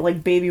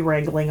baby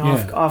wrangling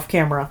off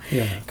camera,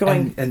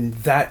 going and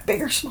that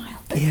bigger smile,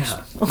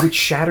 which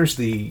shatters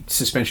the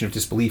suspension of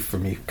disbelief for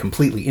me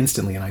completely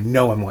instantly. And I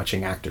know I'm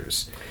watching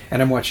actors,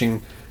 and I'm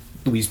watching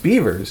Louise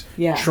Beavers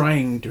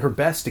trying her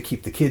best to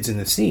keep the kids in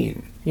the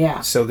scene.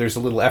 Yeah. So there's a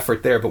little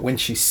effort there, but when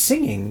she's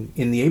singing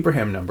in the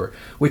Abraham number,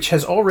 which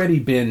has already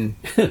been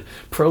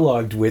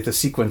prologued with a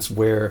sequence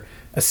where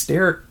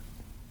Astaire.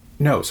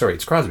 No, sorry,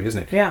 it's Crosby,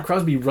 isn't it? Yeah.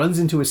 Crosby runs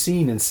into a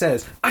scene and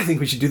says, I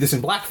think we should do this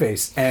in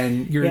blackface.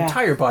 And your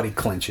entire body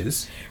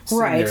clenches.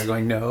 Right. They're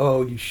going,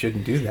 no, you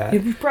shouldn't do that.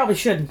 You probably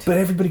shouldn't. But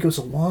everybody goes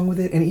along with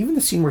it. And even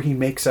the scene where he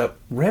makes up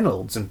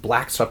Reynolds and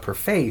blacks up her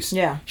face,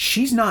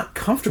 she's not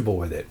comfortable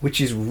with it, which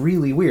is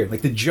really weird.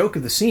 Like, the joke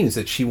of the scene is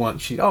that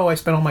I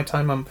spent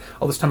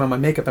all this time on my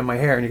makeup and my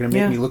hair, and you're going to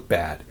make me look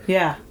bad.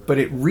 Yeah. But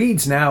it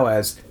reads now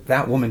as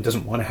that woman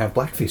doesn't want to have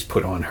blackface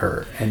put on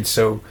her. And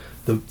so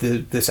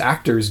this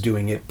actor is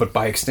doing it, but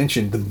by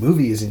extension, the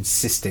movie is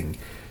insisting.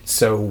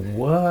 So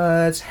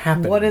what's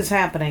happening? What is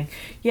happening?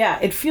 Yeah,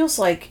 it feels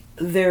like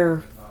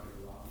they're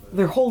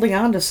holding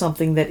on to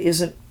something that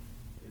isn't,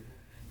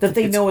 that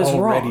they know is wrong. It's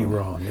already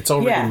wrong. It's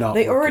already not.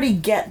 They already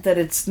get that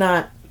it's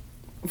not.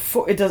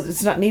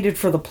 It's not needed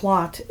for the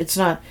plot. It's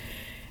not,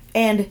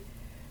 and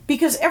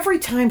because every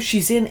time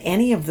she's in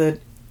any of the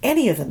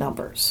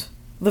numbers,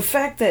 the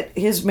fact that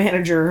his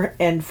manager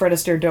and Fred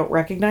Astaire don't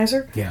recognize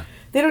her. Yeah.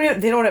 They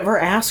don't ever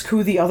ask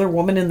who the other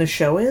woman in the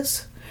show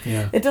is.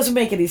 Yeah. It doesn't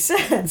make any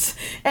sense.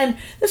 And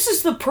this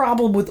is the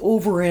problem with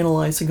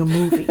overanalyzing a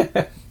movie.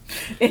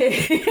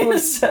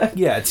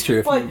 Yeah, it's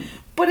true.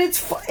 But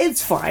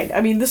it's fine. I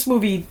mean, this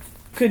movie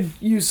could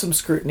use some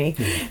scrutiny.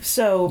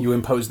 So You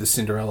impose the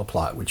Cinderella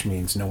plot, which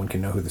means no one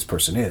can know who this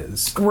person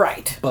is.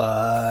 right.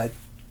 But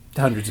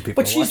hundreds of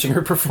people But are watching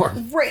her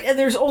perform. Right, and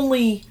there's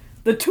only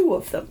the two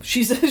of them.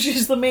 She's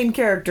the main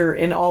character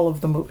in all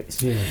of the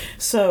movies. Yeah.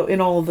 So in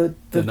all of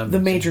the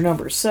numbers, major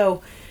numbers.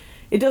 So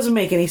it doesn't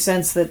make any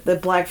sense that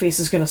blackface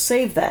is going to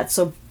save that.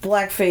 So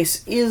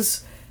blackface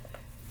is,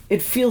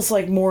 it feels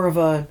like more of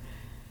a,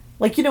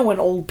 like, you know, when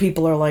old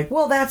people are like,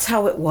 well, that's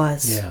how it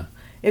was. Yeah.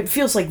 It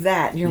feels like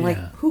that, and you're like,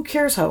 Yeah. who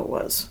cares how it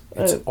was?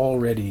 It's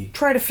already...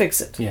 Try to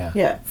fix it. Yeah.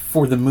 Yeah.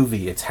 For the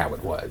movie, it's how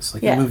it was.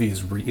 Like, Yeah. the movie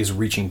is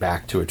reaching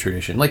back to a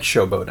tradition. Like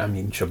Showboat. I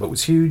mean, Showboat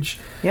was huge.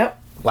 Yep.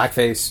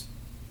 Blackface,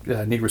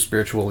 Negro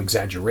spiritual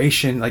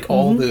exaggeration, like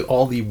all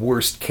the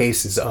worst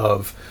cases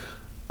of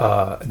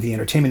the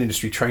entertainment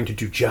industry trying to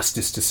do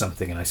justice to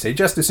something. And I say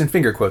justice in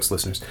finger quotes,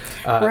 listeners.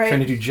 Right. Trying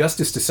to do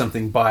justice to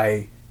something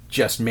by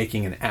just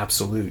making an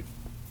absolute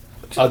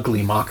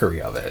ugly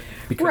mockery of it.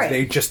 Because Right.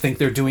 they just think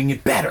they're doing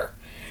it better.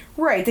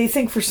 Right. They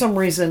think for some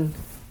reason,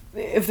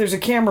 if there's a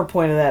camera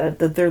pointed at it,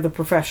 that they're the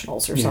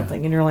professionals or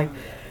something. And you're like,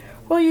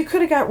 well, you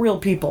could have got real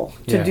people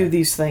to Yeah. do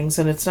these things,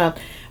 and it's not.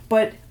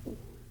 But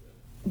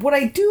what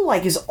I do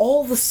like is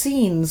all the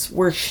scenes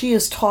where she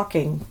is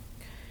talking.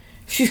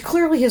 She's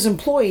clearly his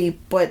employee,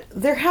 but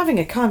they're having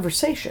a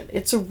conversation.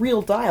 It's a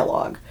real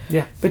dialogue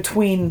Yeah.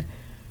 between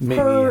Mamie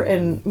her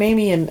and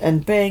Mamie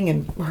and Bang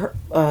and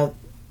her,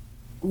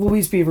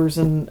 Louise Beavers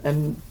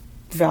and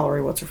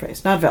Valerie, what's her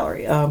face? Not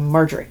Valerie,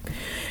 Marjorie.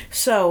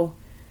 So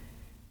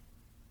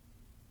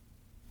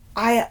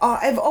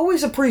I've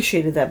always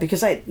appreciated that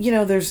because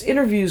there's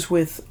interviews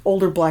with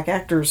older black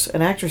actors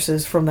and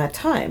actresses from that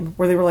time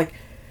where they were like,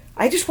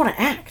 I just want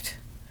to act.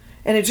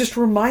 And it just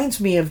reminds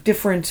me of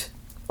different...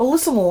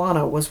 Alyssa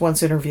Milano was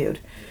once interviewed,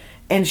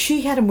 and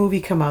she had a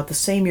movie come out the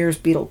same year as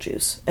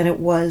Beetlejuice, and it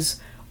was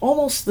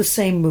almost the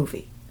same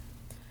movie.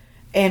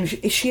 And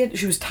she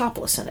was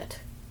topless in it.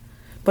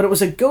 But it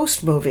was a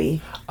ghost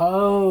movie.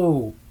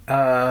 Oh,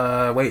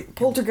 wait.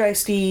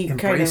 Poltergeisty kind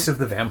of... Embrace of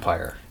the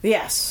Vampire.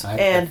 Yes.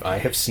 I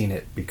have seen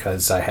it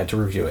because I had to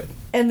review it.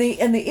 And the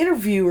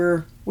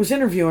interviewer was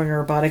interviewing her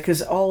about it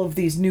because all of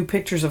these new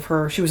pictures of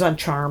her, she was on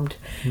Charmed,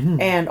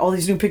 and all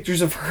these new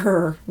pictures of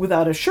her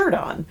without a shirt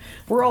on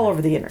were all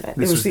over the internet.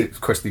 This was,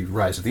 of course, the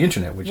rise of the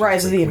internet. Which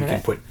rise is of the like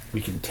internet.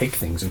 We can take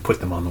things and put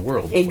them on the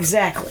world.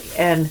 Exactly.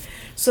 And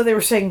so they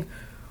were saying,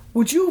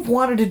 would you have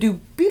wanted to do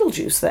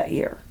Beetlejuice that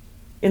year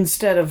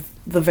instead of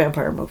the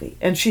vampire movie?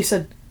 And she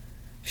said,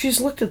 she just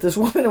looked at this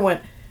woman and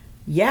went,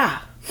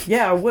 yeah,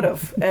 I would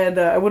have. And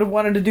I would have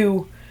wanted to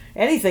do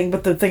anything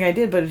but the thing I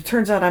did, but it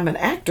turns out I'm an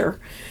actor.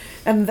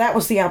 And that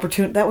was the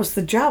opportunity, that was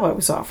the job I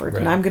was offered. Right.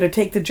 And I'm going to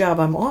take the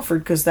job I'm offered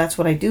because that's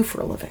what I do for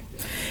a living.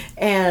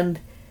 And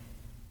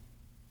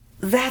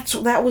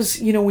that was,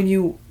 when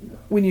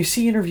you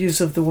see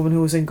interviews of the woman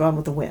who was in Gone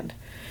with the Wind.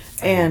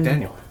 And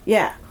Daniel.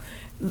 Yeah.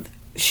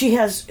 She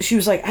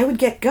was like, I would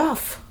get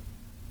guff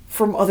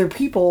from other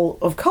people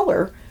of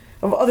color,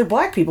 of other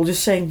black people,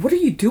 just saying, what are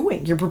you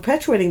doing? You're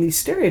perpetuating these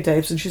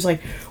stereotypes. And she's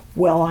like,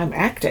 well, I'm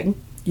acting.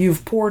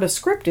 You've poured a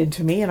script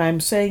into me, and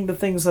I'm saying the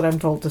things that I'm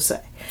told to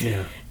say.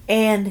 Yeah.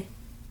 And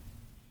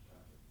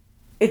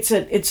it's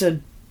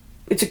a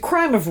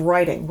crime of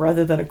writing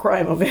rather than a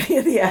crime of any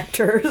of the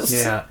actors.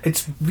 Yeah.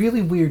 It's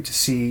really weird to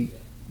see,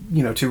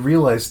 to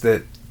realize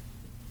that...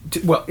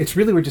 it's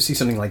really weird to see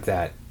something like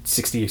that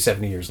 60 or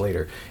 70 years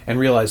later and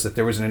realize that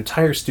there was an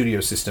entire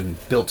studio system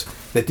built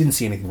that didn't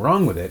see anything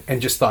wrong with it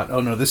and just thought, oh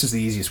no, this is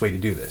the easiest way to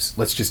do this.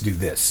 Let's just do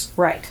this.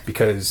 Right.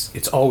 Because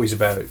it's always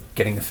about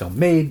getting the film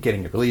made,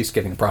 getting it released,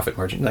 getting the profit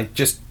margin. Like,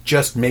 just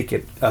make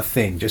it a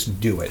thing.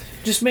 Just do it.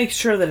 Just make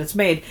sure that it's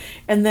made.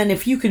 And then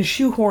if you can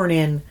shoehorn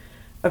in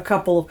a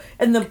couple...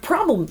 And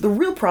the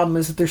real problem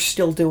is that they're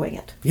still doing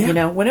it.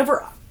 Yeah.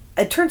 Whenever...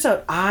 It turns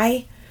out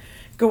I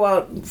go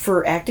out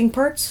for acting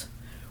parts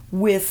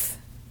with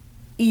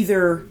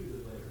either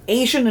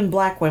Asian and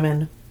black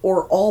women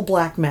or all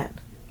black men.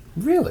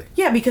 Really?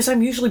 Yeah, because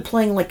I'm usually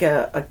playing like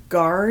a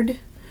guard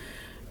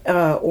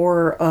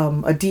or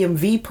a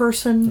DMV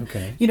person.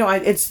 Okay.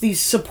 It's these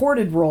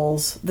supported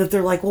roles that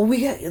they're like, well,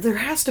 there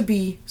has to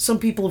be some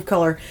people of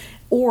color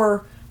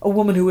or a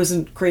woman who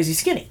isn't crazy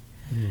skinny.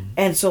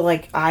 And so,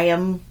 like, I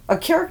am a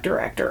character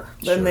actor.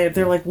 Sure. And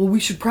they're like, well, we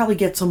should probably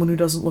get someone who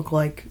doesn't look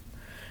like...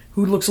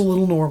 who looks a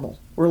little normal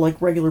or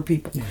like regular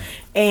people. Yeah.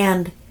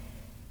 And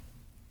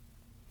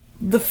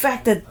the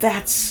fact that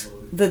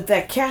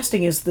that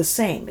casting is the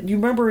same. You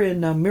remember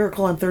in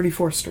Miracle on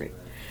 34th Street,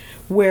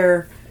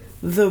 where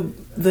the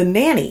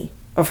nanny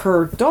of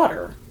her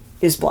daughter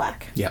is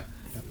black. Yeah.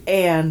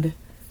 And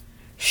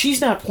she's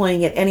not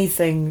playing it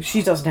anything.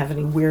 She doesn't have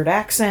any weird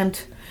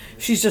accent.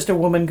 She's just a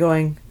woman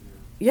going,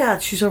 yeah,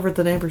 she's over at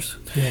the neighbors.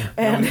 Yeah.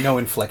 And no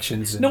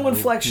inflections. No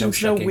inflections, no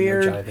shucking,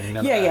 weird.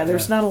 No jiving,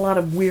 there's not a lot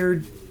of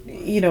weird,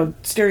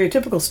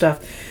 stereotypical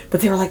stuff.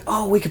 But they were like,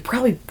 oh, we could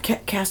probably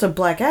cast a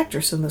black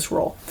actress in this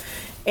role.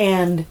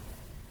 And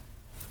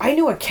I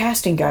knew a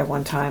casting guy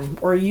one time,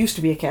 or he used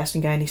to be a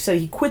casting guy, and he said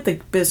he quit the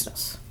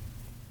business.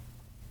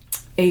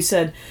 And he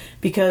said,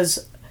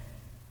 because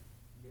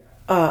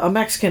a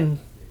Mexican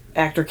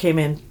actor came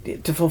in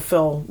to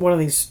fulfill one of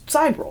these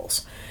side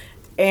roles,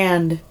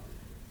 and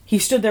he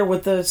stood there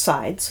with the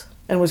sides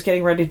and was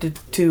getting ready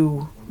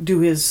to do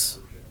his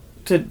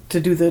to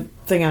do the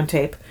thing on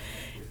tape,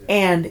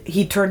 and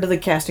he turned to the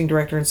casting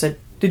director and said,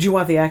 "Did you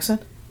want the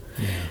accent?"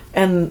 Yeah.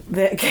 And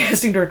the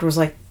casting director was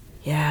like,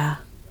 "Yeah,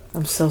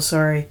 I'm so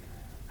sorry.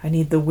 I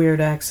need the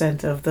weird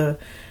accent of the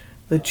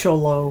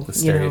cholo, the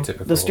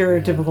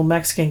stereotypical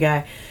Mexican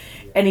guy."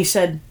 And he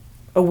said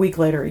a week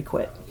later he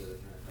quit.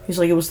 He's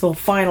like, it was the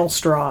final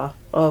straw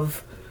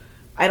of,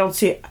 I don't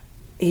see it.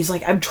 He's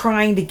like, I'm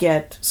trying to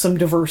get some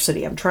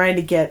diversity. I'm trying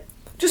to get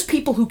just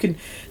people who can.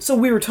 So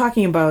we were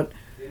talking about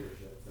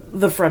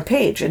the front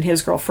page and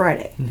His Girl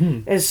Friday.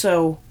 Mm-hmm. And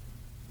so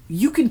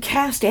you can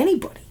cast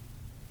anybody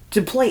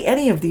to play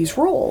any of these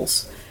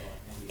roles,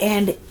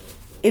 and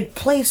it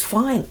plays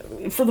fine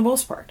for the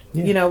most part.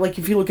 Yeah. You know, like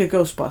if you look at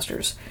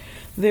Ghostbusters,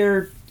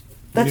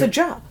 that's a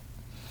job.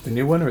 The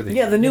new one or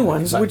the new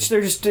ones, which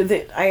they're just.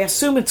 I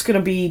assume it's going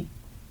to be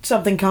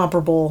something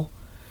comparable,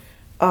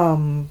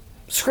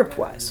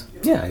 script-wise.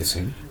 Yeah, I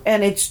assume.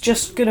 And it's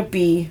just going to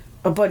be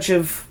a bunch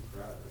of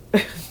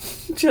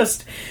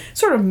just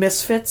sort of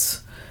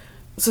misfits,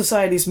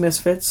 society's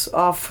misfits,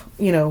 off,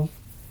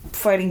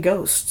 fighting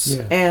ghosts.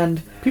 Yeah.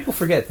 And people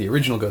forget the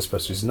original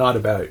Ghostbusters is not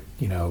about,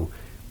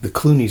 the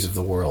Clooneys of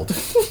the world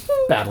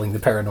battling the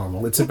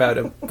paranormal. It's about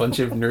a bunch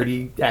of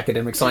nerdy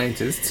academic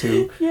scientists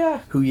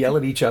who yell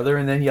at each other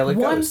and then yell at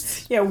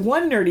ghosts. Yeah,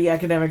 one nerdy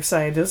academic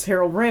scientist,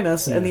 Harold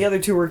Ramis, and the other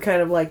two were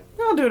kind of like,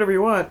 I'll do whatever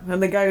you want.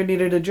 And the guy who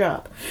needed a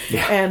job.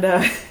 Yeah, and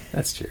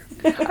that's true.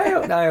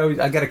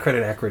 I got to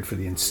credit Aykroyd for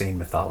the insane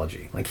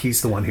mythology. Like,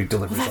 he's the one who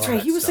delivers all that stuff. That's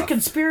right. He was the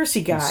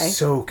conspiracy guy. He's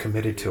so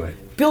committed to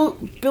it.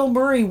 Bill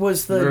Murray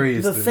was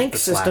the think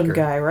system slacker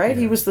guy, right?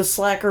 Yeah. He was the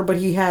slacker, but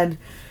he had...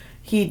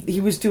 He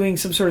was doing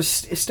some sort of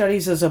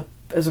studies as a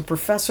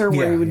professor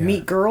where he would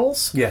meet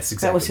girls. Yes,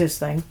 exactly. That was his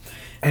thing.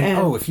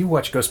 And if you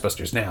watch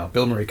Ghostbusters now,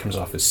 Bill Murray comes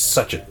off as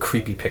such a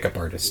creepy pickup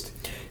artist.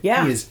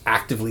 Yeah, he is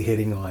actively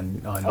hitting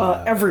on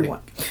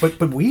everyone.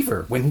 But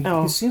Weaver, when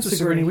his scenes with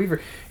Sigourney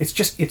Weaver,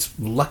 it's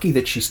lucky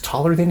that she's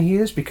taller than he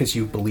is, because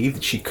you believe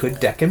that she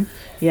could deck him.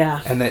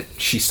 Yeah, and that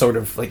she's sort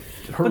of like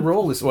her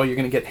role is, well, you're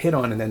going to get hit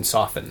on and then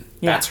soften.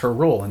 Yeah. That's her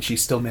role, and she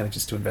still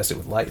manages to invest it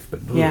with life.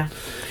 But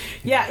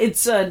yeah,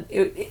 it's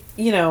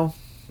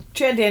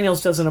Chad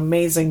Daniels does an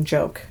amazing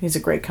joke. He's a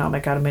great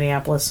comic out of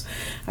Minneapolis.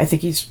 I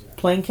think he's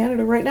playing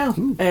Canada right now.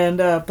 Ooh. And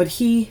but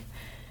he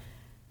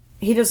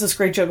does this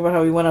great joke about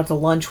how he went out to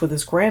lunch with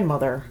his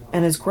grandmother,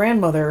 and his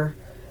grandmother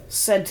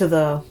said to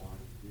the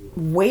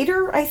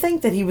waiter, I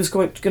think, that he was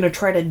going to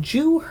try to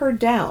Jew her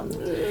down,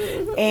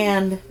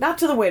 and not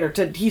to the waiter.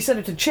 He said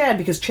it to Chad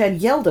because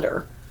Chad yelled at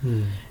her,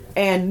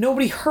 and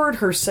nobody heard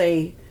her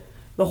say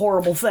the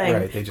horrible thing,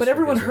 right, but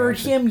everyone heard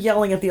him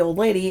yelling at the old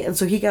lady, and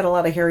so he got a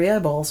lot of hairy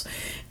eyeballs.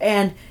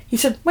 And he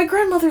said, my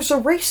grandmother's a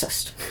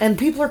racist, and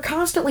people are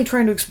constantly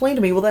trying to explain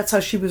to me, well, that's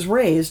how she was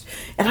raised,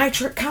 and I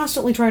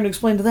constantly trying to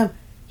explain to them,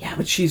 yeah,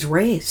 but she's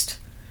raised.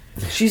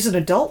 She's an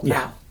adult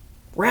now.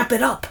 Wrap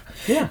it up.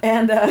 Yeah.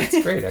 And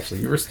that's great,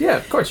 actually.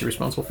 Of course, you're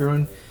responsible for your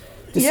own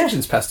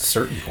decisions past a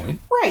certain point.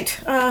 Right.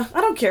 I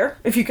don't care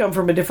if you come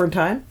from a different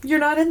time. You're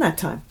not in that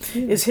time,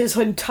 is his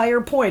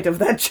entire point of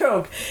that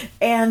joke.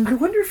 And I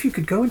wonder if you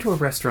could go into a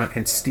restaurant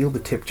and steal the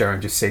tip jar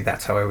and just say,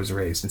 that's how I was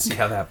raised, and see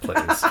how that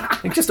plays.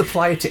 And just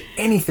apply it to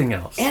anything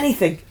else.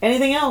 Anything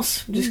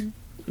else. Just,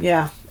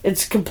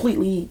 it's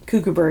completely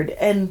cuckoo bird.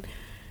 And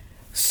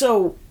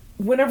so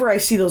whenever I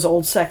see those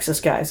old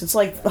sexist guys, it's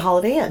like the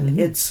Holiday Inn. Mm-hmm.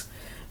 It's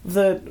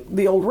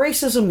the old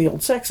racism, the old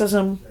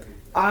sexism.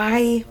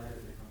 I'm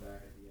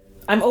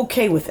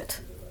okay with it.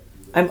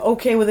 I'm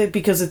okay with it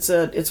because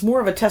it's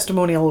more of a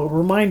testimonial, a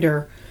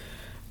reminder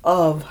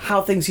of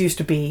how things used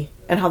to be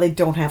and how they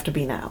don't have to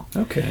be now.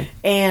 Okay.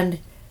 And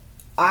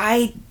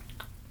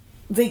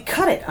they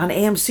cut it on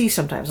AMC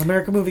sometimes,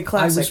 American Movie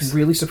Classics. I was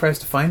really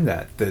surprised to find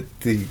that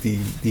the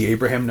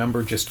Abraham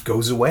number just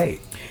goes away.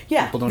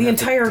 Yeah, the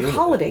entire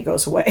holiday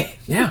goes away.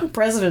 Yeah.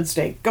 President's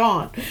Day,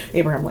 gone.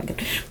 Abraham Lincoln.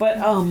 But,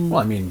 well,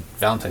 I mean,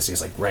 Valentine's Day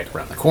is like right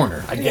around the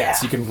corner, I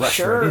guess. You can rush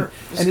right in.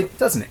 And it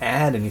doesn't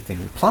add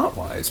anything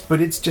plot-wise,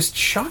 but it's just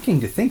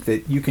shocking to think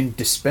that you can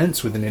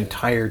dispense with an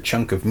entire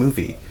chunk of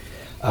movie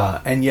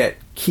and yet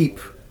keep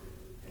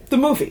the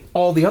movie,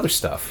 all the other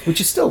stuff, which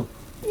is still,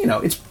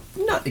 it's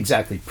not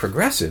exactly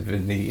progressive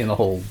in the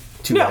whole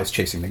two guys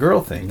chasing the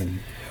girl thing.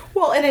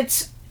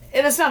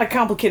 And it's not a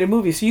complicated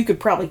movie, so you could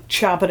probably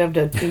chop it up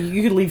to,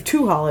 you could leave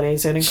 2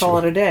 holidays in and call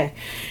it a day.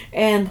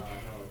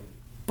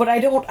 But I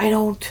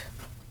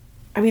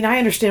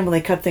understand when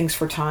they cut things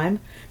for time,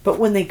 but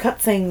when they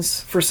cut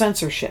things for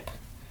censorship,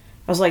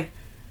 I was like,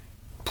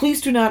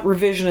 please do not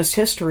revisionist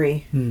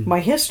history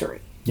my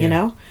history, you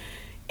know?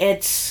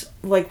 It's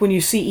like when you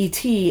see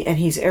E.T. and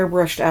he's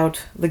airbrushed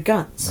out the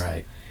guns.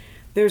 Right.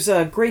 There's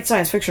a great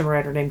science fiction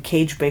writer named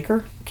Cage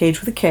Baker. Cage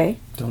with a K.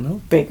 Don't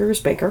know. Baker is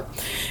Baker.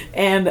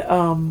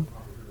 And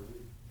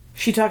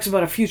she talks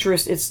about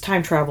it's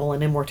time travel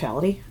and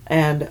immortality.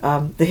 And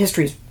the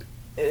history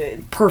is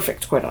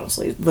perfect, quite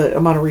honestly. The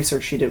amount of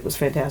research she did was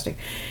fantastic.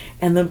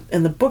 And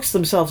the books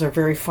themselves are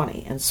very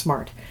funny and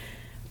smart.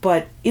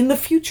 But in the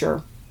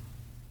future,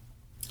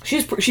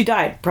 she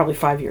died probably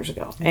 5 years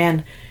ago.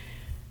 And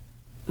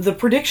the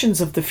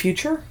predictions of the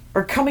future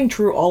are coming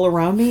true all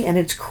around me, and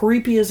it's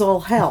creepy as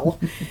all hell.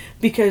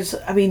 Because,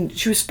 I mean,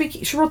 she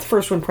wrote the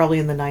first one probably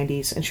in the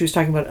 90s, and she was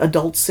talking about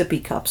adult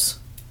sippy cups.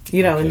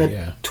 You know, in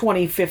the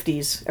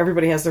 2050s,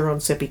 everybody has their own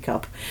sippy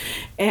cup.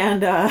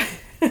 And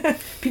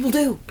people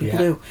do. Kinda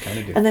do.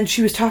 And then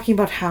she was talking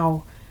about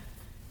how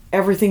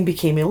everything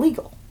became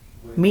illegal.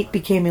 Meat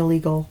became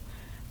illegal.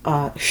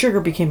 Sugar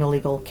became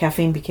illegal.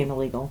 Caffeine became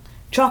illegal.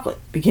 Chocolate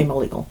became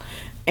illegal.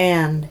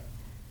 And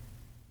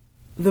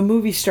the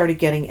movie started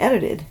getting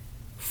edited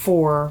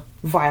for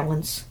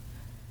violence.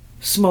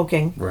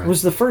 Smoking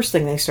was the first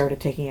thing they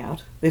started taking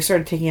out. They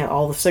started taking out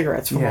all the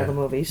cigarettes from all the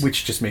movies.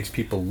 Which just makes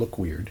people look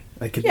weird.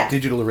 Like the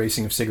digital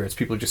erasing of cigarettes,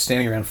 people are just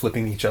standing around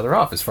flipping each other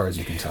off as far as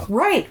you can tell.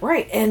 Right.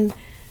 And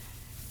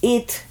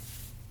it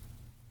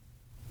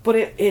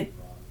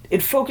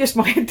focused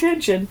my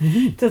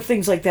attention to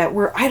things like that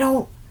where I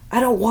don't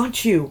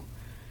want you.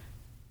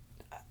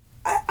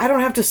 I don't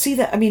have to see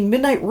that. I mean,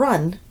 Midnight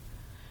Run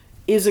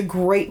is a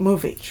great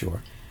movie.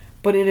 Sure.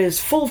 But it is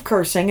full of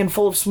cursing and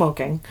full of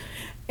smoking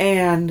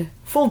and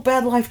full of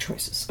bad life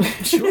choices.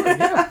 Sure,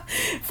 yeah.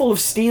 Full of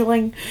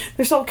stealing.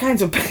 There's all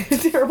kinds of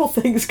terrible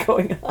things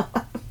going on.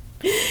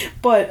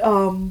 But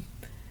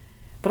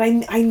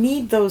I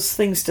need those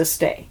things to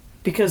stay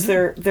because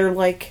they're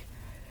like,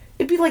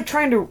 it'd be like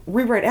trying to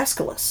rewrite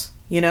Aeschylus,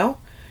 you know?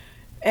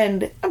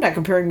 And I'm not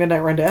comparing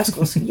Midnight Run to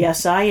Aeschylus.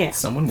 Yes, I am.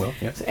 Someone will,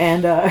 yes.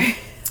 And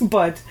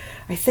but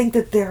I think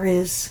that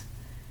there's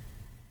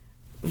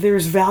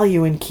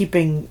value in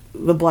keeping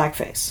the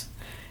blackface.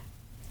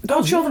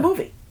 Don't show the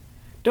movie.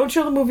 Don't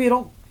show the movie at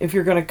all if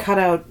you're going to cut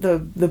out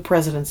the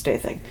President's Day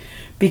thing.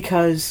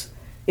 Because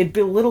it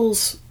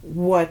belittles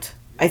what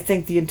I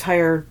think the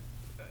entire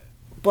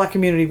black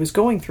community was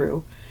going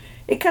through.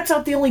 It cuts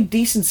out the only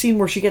decent scene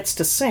where she gets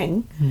to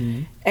sing.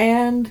 Mm-hmm.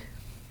 And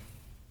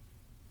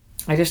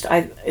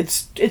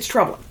it's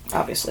troubling,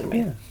 obviously, to me.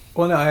 Yeah.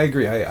 Well, no, I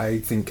agree. I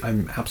think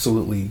I'm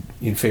absolutely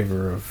in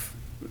favor of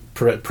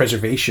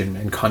preservation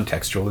and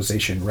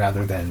contextualization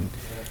rather than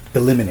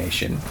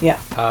elimination. Yeah.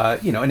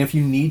 And if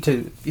you need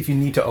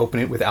to open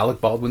it with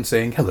Alec Baldwin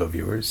saying, "Hello,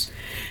 viewers,"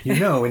 in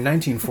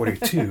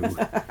 1942,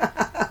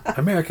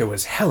 America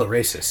was hella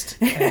racist,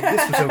 and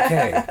this was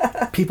okay.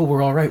 People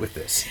were all right with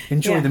this.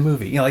 Enjoy the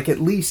movie. Like at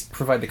least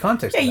provide the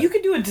context. Yeah, you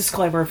could do a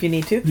disclaimer if you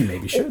need to. You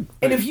maybe should.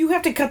 And if you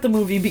have to cut the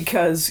movie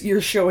because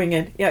you're showing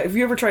it, have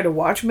you ever tried to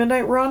watch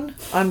Midnight Run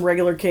on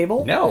regular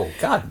cable? No,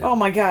 God, no. Oh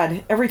my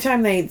God! Every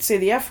time they say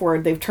the F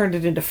word, they've turned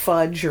it into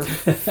fudge or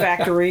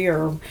factory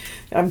or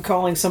I'm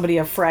calling somebody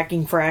a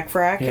fracking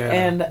frack,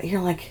 and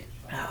you're like,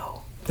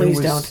 no,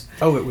 please don't.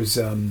 Oh, it was.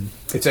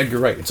 It's Edgar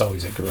Wright. It's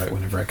always Edgar Wright.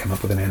 Whenever I come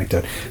up with an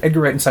anecdote, Edgar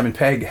Wright and Simon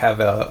Pegg have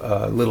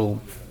a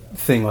little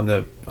thing on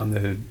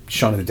the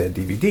Shaun of the Dead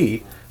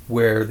DVD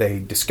where they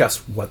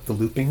discuss what the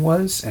looping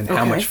was and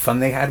how much fun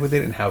they had with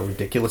it and how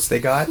ridiculous they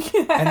got.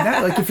 And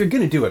that, like, if you're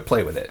gonna do it,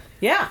 play with it.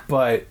 Yeah.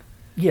 But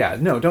yeah,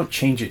 no, don't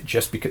change it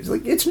just because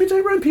it's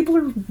Midnight Run. People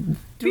are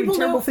doing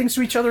terrible things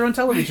to each other on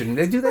television.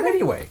 They do that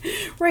anyway.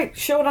 Right.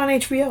 Show it on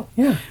HBO.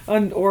 Yeah.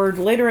 Or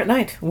later at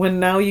night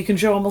when now you can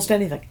show almost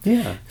anything.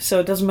 Yeah.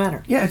 So it doesn't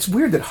matter. Yeah, it's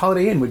weird that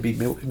Holiday Inn would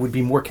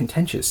be more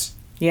contentious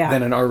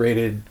than an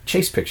R-rated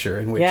chase picture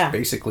in which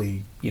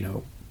basically,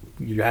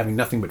 you're having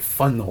nothing but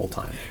fun the whole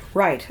time.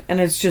 Right.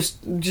 And it's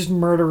just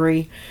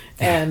murdery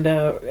and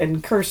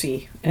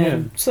cursey.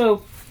 And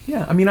so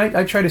yeah, I mean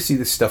I try to see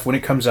this stuff when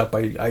it comes up.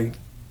 I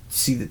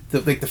see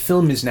that the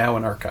film is now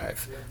an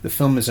archive. The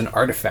film is an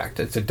artifact.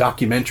 It's a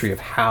documentary of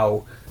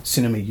how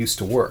cinema used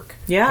to work.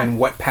 Yeah. And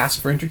what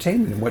passed for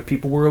entertainment and what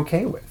people were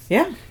okay with.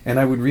 Yeah. And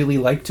I would really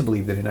like to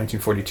believe that in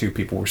 1942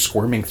 people were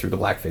squirming through the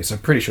blackface. I'm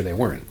pretty sure they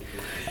weren't.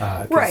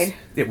 Right.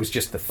 It was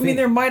just the thing. I mean,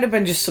 there might have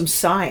been just some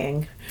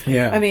sighing.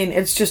 Yeah. I mean,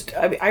 it's just...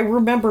 I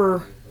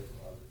remember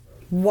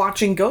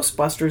watching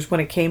Ghostbusters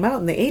when it came out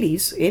in the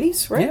 80s.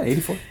 80s, right? Yeah,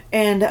 84.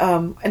 And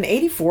in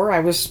 84,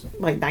 I was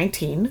like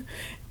 19...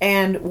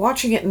 And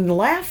watching it and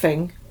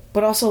laughing,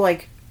 but also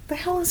like, the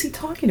hell is he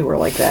talking to her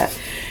like that?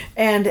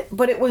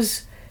 But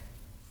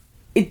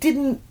I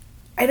didn't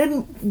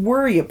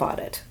worry about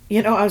it.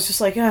 I was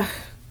just like, yeah,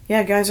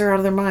 guys are out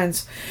of their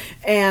minds.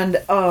 And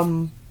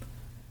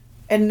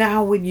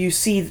now when you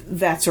see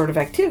that sort of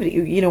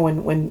activity,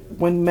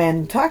 when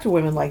men talk to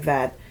women like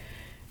that,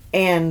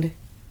 and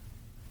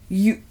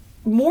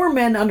more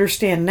men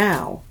understand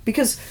now,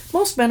 because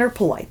most men are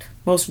polite.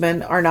 Most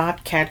men are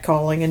not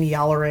catcalling and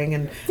yellering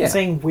and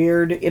saying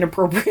weird,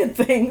 inappropriate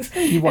things.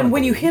 And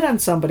when you hit on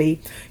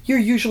somebody, you're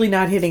usually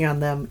not hitting on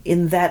them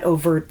in that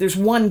overt... There's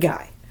one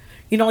guy.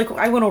 Like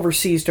I went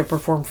overseas to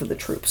perform for the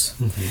troops.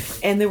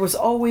 Mm-hmm. And there was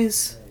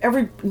always...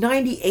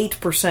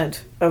 98%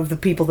 of the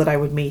people that I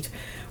would meet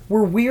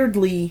were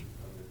weirdly...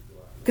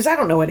 Because I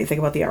don't know anything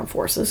about the armed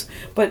forces.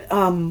 But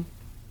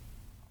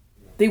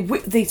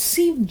they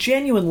seemed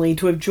genuinely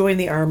to have joined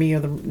the Army or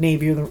the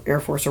Navy or the Air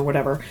Force or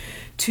whatever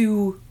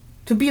to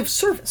to be of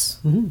service.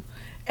 Mm-hmm.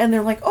 And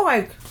they're like, oh,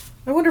 I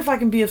wonder if I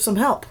can be of some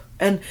help.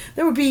 And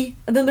there'd be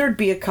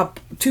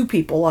two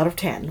people out of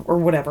 10 or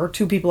whatever,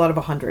 2 people out of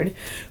 100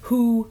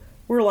 who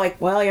were like,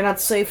 well, you're not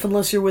safe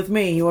unless you're with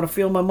me. You want to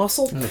feel my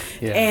muscle?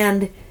 Yeah.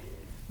 And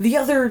the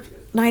other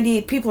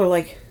 98 people are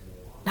like,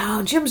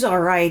 no, Jim's all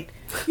right.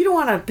 You don't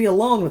want to be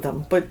alone with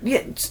him, but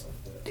yeah,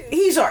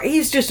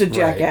 he's just a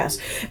jackass.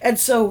 Right. And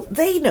so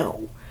they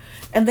know,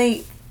 and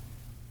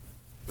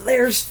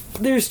there's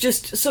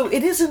just, so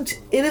it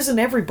isn't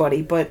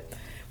everybody, but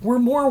we're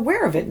more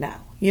aware of it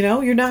now. You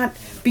know, you're not,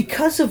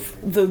 because of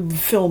the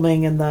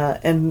filming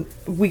and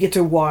we get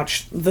to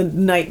watch the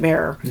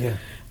nightmare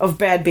of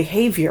bad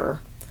behavior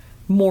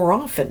more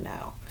often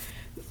now.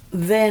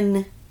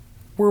 Then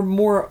we're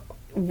more,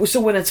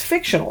 so when it's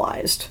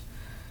fictionalized,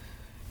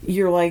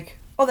 you're like,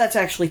 oh, that's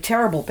actually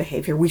terrible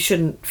behavior. We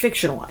shouldn't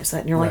fictionalize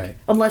that. And you're like,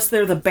 unless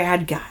they're the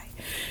bad guy.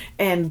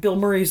 And Bill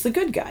Murray's the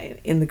good guy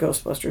in the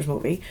Ghostbusters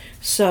movie.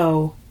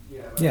 So.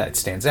 Yeah, it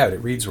stands out.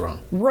 It reads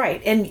wrong.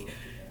 Right. And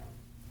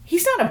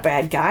he's not a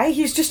bad guy.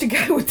 He's just a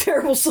guy with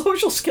terrible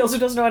social skills who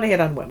doesn't know how to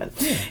hit on women.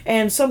 Yeah.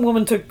 And some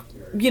woman took,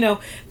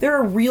 there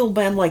are real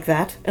men like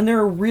that. And there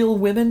are real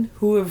women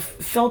who have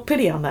felt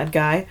pity on that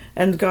guy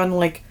and gone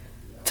like,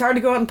 it's hard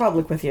to go out in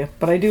public with you,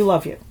 but I do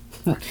love you.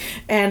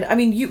 And I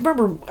mean,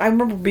 I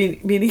remember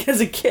being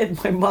as a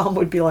kid, my mom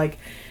would be like,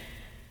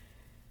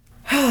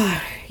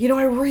 I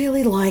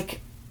really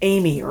like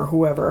Amy or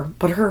whoever,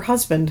 but her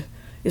husband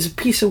is a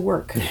piece of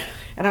work.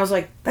 And I was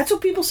like, that's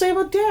what people say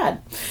about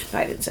Dad. No,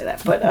 I didn't say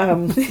that, but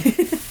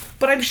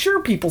but I'm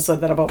sure people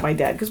said that about my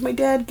dad, because my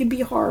dad can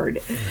be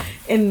hard.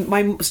 And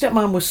my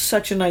stepmom was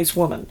such a nice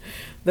woman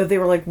that they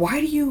were like,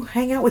 why do you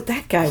hang out with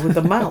that guy with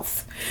the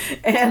mouth?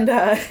 And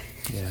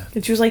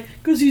and she was like,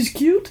 because he's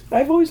cute.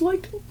 I've always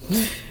liked him.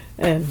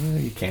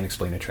 And you can't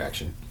explain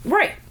attraction.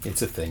 Right.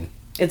 It's a thing.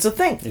 It's a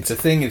thing. It's a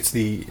thing. It's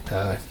the,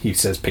 he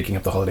says, picking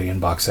up the Holiday Inn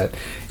box set,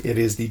 it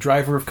is the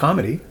driver of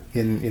comedy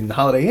in the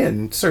Holiday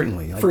Inn,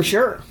 certainly. For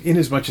sure. In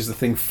as much as the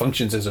thing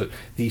functions as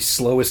the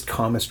slowest,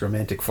 calmest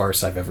romantic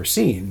farce I've ever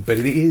seen. But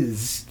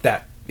it's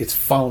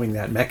following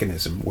that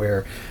mechanism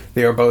where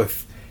they are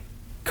both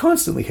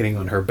constantly hitting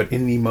on her, but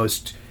in the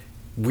most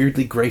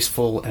weirdly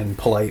graceful and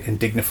polite and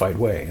dignified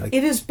way. Like,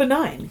 it is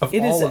benign.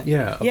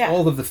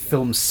 All of the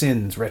film's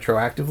sins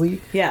retroactively.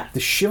 Yeah. The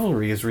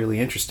chivalry is really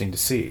interesting to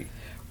see.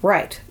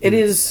 Right. It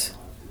is.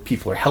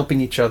 People are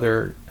helping each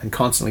other, and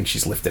constantly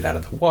she's lifted out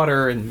of the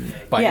water and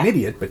by an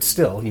idiot, but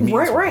still he means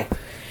well. Right.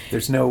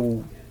 There's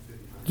no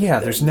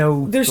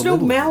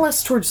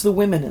malice towards the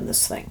women in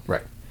this thing.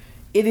 Right.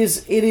 It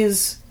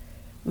is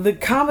the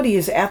comedy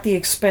is at the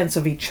expense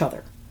of each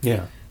other.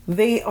 Yeah.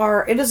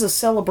 It is a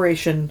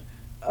celebration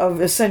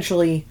of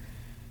essentially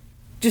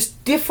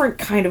just different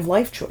kind of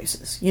life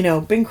choices.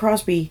 Bing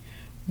Crosby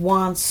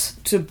wants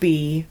to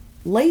be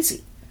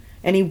lazy,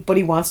 but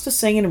he wants to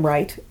sing and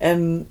write,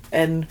 and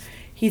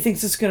he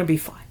thinks it's going to be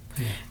fine.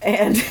 Yeah.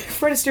 And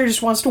Fred Astaire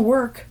just wants to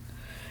work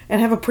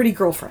and have a pretty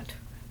girlfriend.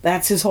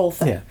 That's his whole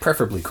thing. Yeah,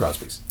 preferably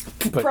Crosby's.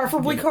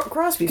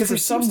 Crosby's. Because he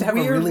seems to have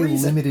a really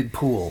limited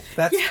pool.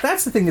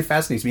 That's the thing that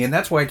fascinates me, and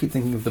that's why I keep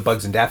thinking of the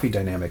Bugs and Daffy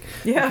dynamic.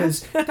 Yeah.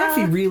 Because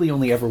Daffy really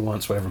only ever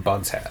wants whatever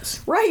Bugs has.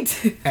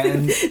 Right.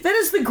 And that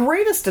is the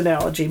greatest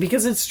analogy,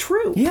 because it's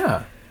true.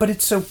 Yeah, but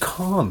it's so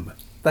calm.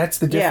 That's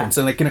the difference.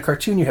 Yeah. And like in a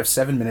cartoon, you have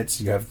 7 minutes.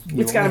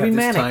 It's got to be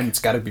manic. Time. It's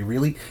got to be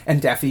really.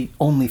 And Daffy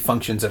only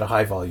functions at a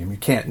high volume. You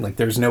can't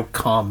there's no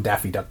calm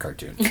Daffy Duck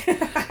cartoon,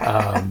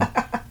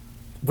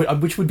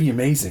 which would be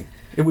amazing.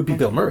 It would be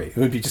Bill Murray. It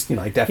would be just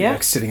like Daffy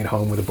Duck sitting at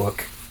home with a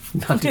book,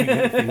 not doing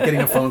anything,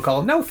 getting a phone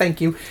call. No, thank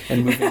you,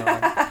 and moving on.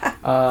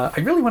 I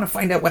really want to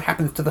find out what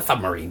happens to the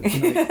submarine.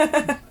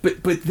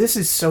 But this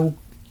is so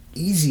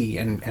easy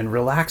and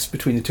relaxed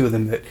between the two of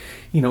them that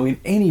in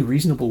any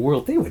reasonable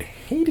world they would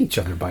hate each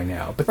other by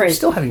now, but they're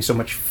still having so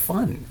much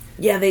fun.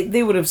 Yeah,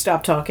 they would have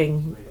stopped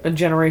talking a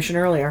generation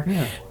earlier.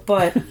 Yeah.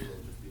 But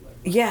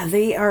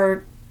they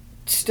are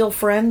still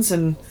friends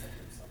and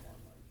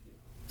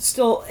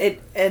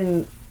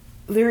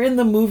they're in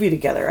the movie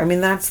together. I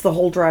mean, that's the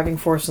whole driving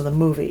force of the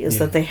movie, is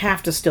that they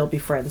have to still be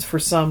friends for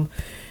some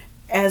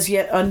as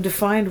yet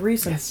undefined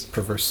reasons. Yes,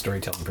 perverse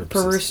storytelling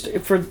purposes.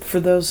 For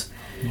those.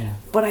 Yeah.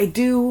 But I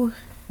do.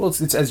 Well,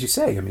 it's as you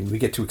say. I mean, we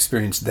get to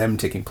experience them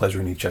taking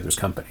pleasure in each other's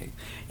company.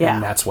 Yeah.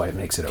 And that's why it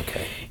makes it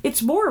okay.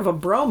 It's more of a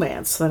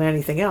bromance than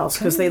anything else,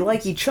 because they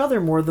like each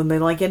other more than they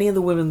like any of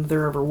the women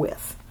they're ever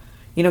with.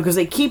 Because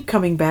they keep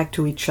coming back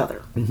to each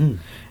other. Mm-hmm.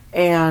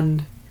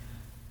 And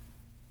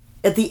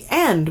at the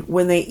end,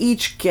 when they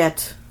each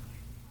get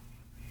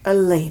a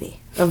lady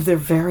of their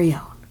very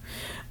own,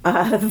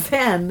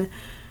 then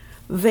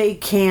they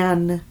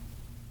can.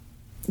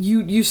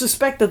 You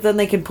suspect that then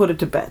they can put it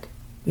to bed.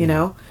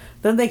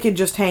 Then they can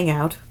just hang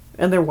out,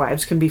 and their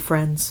wives can be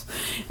friends,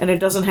 and it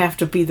doesn't have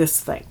to be this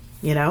thing,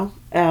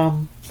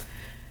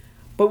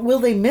 But will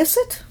they miss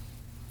it?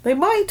 They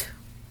might.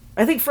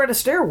 I think Fred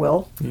Astaire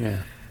will.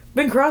 Yeah.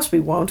 Bing Crosby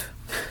won't.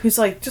 He's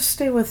like, just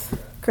stay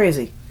with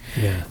crazy.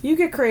 Yeah. You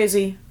get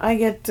crazy, I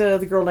get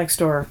the girl next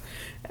door,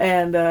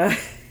 and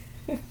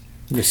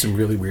There's some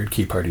really weird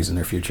key parties in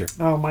their future.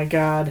 Oh my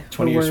God.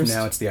 20 years from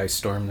now, it's the ice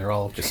storm. They're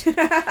all just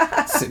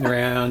sitting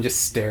around,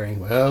 just staring.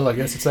 Well, I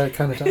guess it's that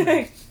kind of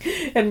time.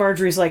 And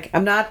Marjorie's like,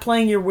 I'm not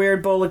playing your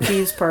weird bowl of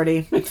keys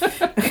party.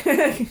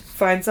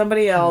 Find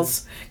somebody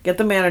else. Get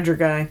the manager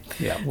guy.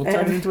 Yeah, we'll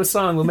turn it into a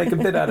song. We'll make a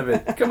bit out of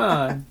it. Come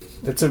on.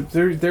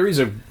 There is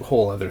a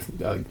whole other.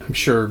 I'm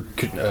sure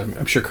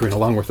Karina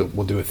Longworth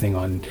will do a thing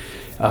on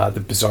the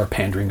bizarre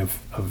pandering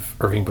of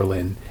Irving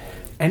Berlin.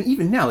 And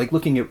even now, like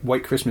looking at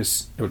White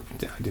Christmas, I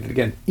did it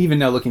again. Even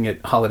now, looking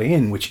at Holiday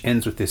Inn, which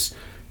ends with this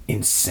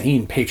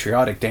insane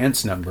patriotic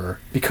dance number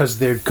because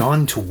they're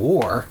gone to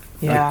war.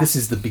 Yeah. Like, this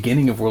is the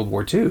beginning of World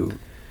War II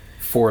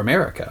for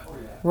America,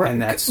 Right. and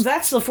that's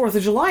the 4th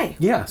of July.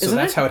 Yeah, so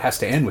that's it? how it has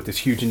to end, with this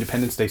huge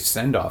Independence Day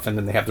send off, and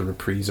then they have the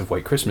reprise of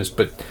White Christmas.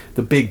 But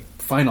the big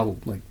final,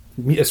 like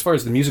as far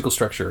as the musical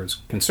structure is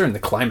concerned, the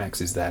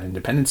climax is that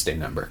Independence Day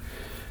number.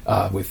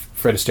 With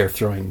Fred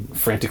Astaire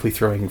frantically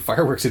throwing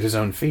fireworks at his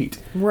own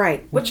feet.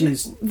 Right. Which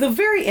is... The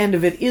very end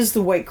of it is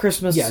the White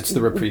Christmas. Yeah, it's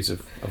the reprise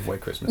of White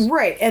Christmas.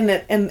 Right, and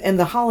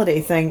the holiday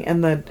thing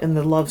and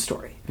the love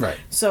story. Right.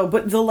 So,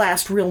 but the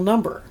last real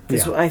number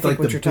is I think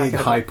what you're talking about. the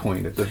big high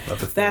point of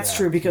the That's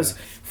true, because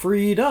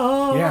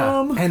freedom.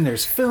 Yeah, and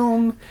there's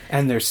film,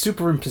 and there's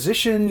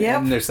superimposition,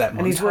 and there's that montage.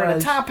 And he's wearing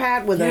a top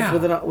hat with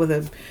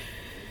a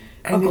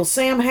Uncle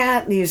Sam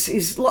hat, and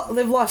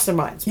they've lost their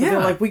minds. But they're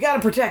like, we got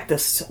to protect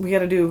this. We got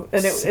to do,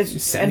 and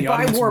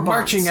buy war bonds.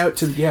 Marching out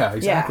to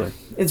exactly. Yeah,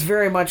 it's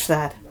very much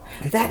that.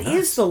 That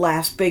is the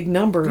last big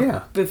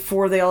number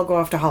before they all go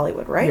off to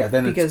Hollywood, right? Yeah,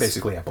 then it's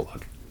basically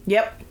epilogue.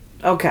 Yep.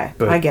 Okay,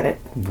 I get it.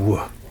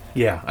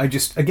 Yeah,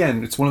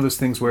 it's one of those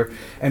things where,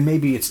 and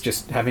maybe it's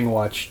just having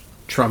watched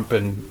Trump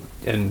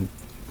and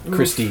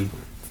Christie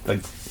like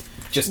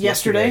just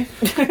yesterday.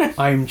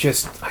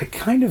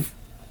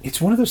 It's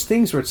one of those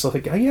things where it's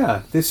like, oh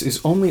yeah, this is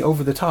only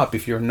over the top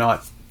if you're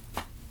not...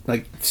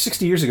 Like,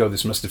 60 years ago,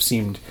 this must have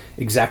seemed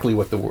exactly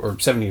what or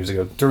 70 years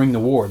ago, during the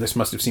war, this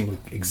must have seemed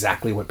like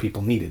exactly what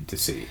people needed to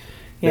see.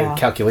 The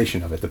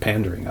calculation of it, the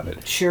pandering of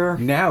it. Sure.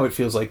 Now it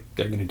feels like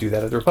they're going to do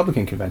that at the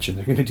Republican convention.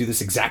 They're going to do this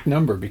exact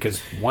number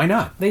because why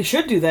not? They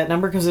should do that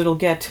number because it'll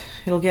get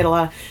a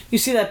lot. You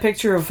see that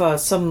picture of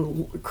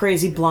some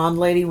crazy blonde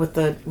lady with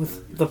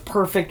the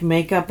perfect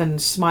makeup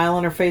and smile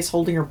on her face,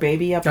 holding her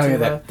baby up.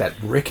 That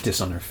rictus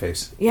on her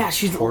face. Yeah,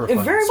 she's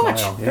horrifying very smile.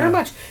 much, very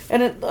much.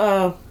 And it,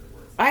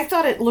 I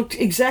thought it looked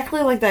exactly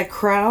like that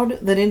crowd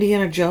that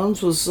Indiana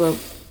Jones was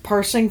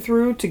parsing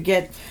through to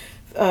get.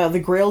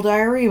 The Grail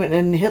Diary,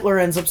 and Hitler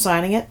ends up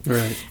signing it.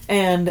 Right.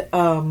 And,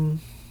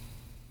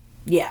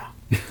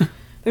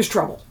 there's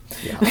trouble.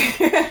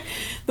 Yeah.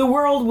 The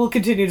world will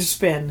continue to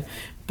spin,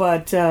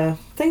 but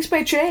things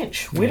may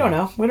change. We don't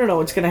know. We don't know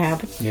what's going to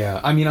happen.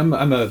 Yeah. I mean,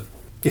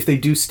 if they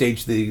do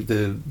stage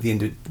the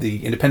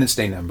Independence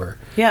Day number,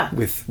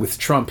 with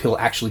Trump, he'll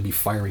actually be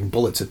firing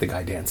bullets at the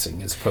guy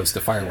dancing as opposed to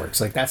fireworks.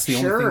 Like, that's the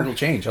only thing that'll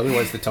change.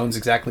 Otherwise, the tone's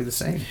exactly the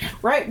same.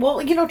 Right.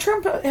 Well,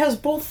 Trump has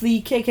both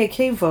the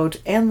KKK vote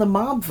and the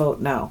mob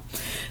vote now,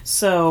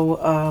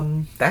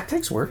 so that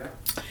takes work.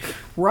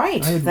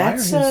 Right. I admire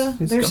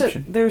his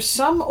there's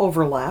some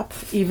overlap,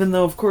 even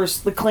though, of course,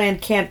 the Klan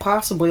can't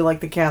possibly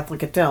like the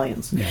Catholic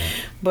Italians. Yeah.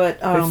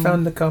 But they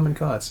found the common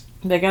cause.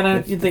 They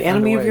got the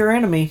enemy of your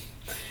enemy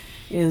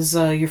is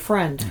your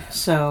friend.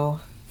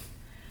 So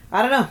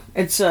I don't know.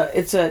 It's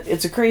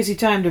a crazy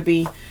time to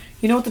be.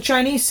 You know what the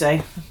Chinese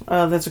say?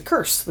 That's a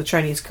curse. The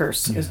Chinese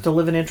curse is to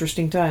live in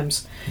interesting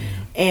times,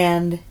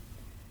 and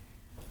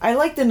I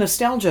like the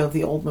nostalgia of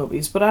the old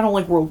movies, but I don't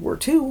like World War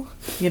II.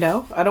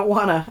 I don't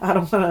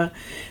wanna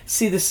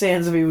see the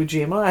sands of Iwo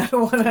Jima. I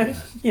don't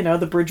wanna,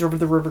 the bridge over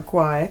the River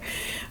Kwai.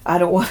 I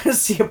don't want to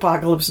see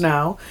Apocalypse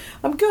Now.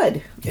 I'm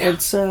good. Yeah.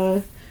 It's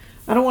I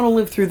don't want to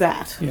live through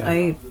that.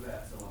 Yeah.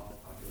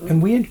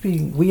 And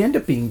we end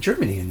up being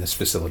Germany in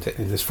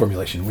this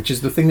formulation, which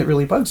is the thing that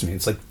really bugs me.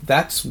 It's like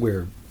that's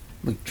where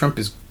Trump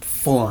is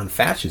full on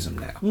fascism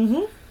now.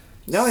 Mm-hmm.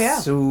 Oh yeah.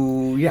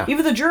 So yeah.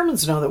 Even the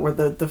Germans know that we're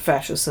the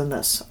fascists in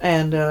this,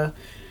 and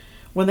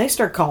when they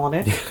start calling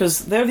it,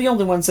 because they're the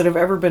only ones that have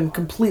ever been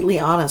completely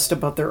honest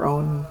about their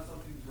own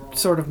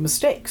sort of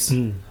mistakes,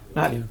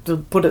 not to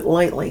put it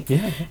lightly.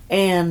 Yeah.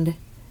 And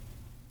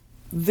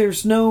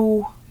there's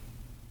no.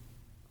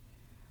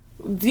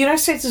 The United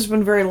States has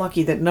been very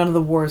lucky that none of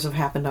the wars have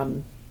happened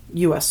on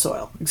U.S.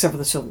 soil, except for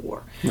the Civil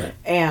War. Right.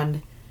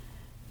 And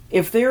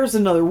if there's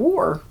another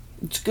war,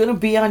 it's going to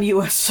be on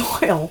U.S.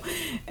 soil,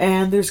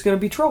 and there's going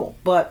to be trouble.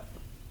 But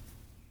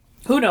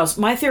who knows?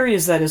 My theory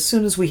is that as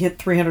soon as we hit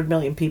 300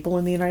 million people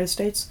in the United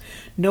States,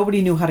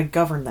 nobody knew how to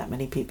govern that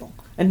many people.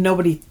 And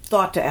nobody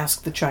thought to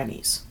ask the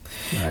Chinese.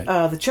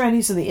 Right. The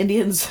Chinese and the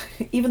Indians,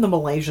 even the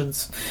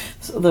Malaysians,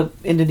 the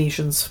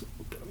Indonesians,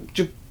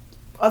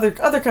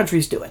 other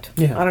countries do it.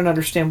 Yeah. I don't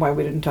understand why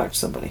we didn't talk to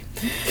somebody.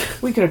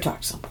 We could have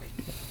talked to somebody.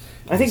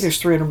 I think there's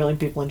 300 million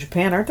people in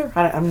Japan, aren't there?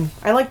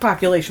 I like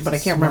population, but I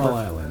can't remember. Small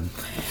island.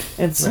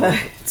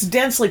 It's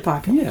densely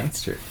populated. Yeah,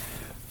 that's true.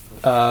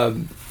 I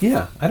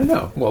don't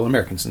know. Well,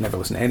 Americans never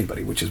listen to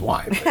anybody, which is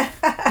why. But,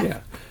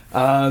 yeah.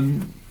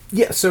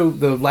 Yeah, so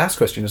the last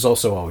question is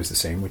also always the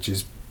same, which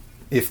is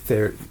if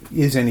there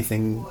is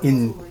anything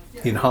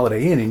in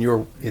Holiday Inn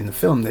in the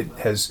film that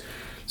has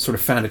sort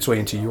of found its way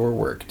into your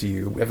work. Do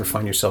you ever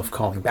find yourself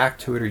calling back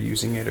to it or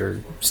using it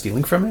or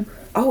stealing from it?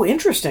 Oh,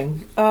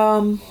 interesting.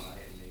 Have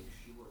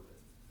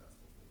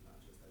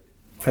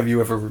you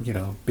ever,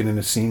 been in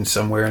a scene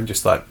somewhere and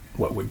just thought,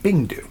 what would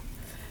Bing do?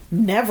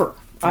 Never. Okay.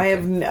 I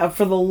have,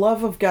 for the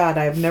love of God,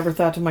 I have never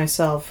thought to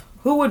myself,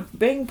 who would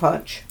Bing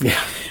punch? Yeah.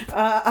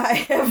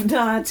 I have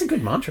not. It's a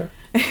good mantra.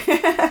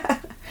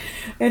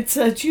 It's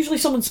usually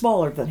someone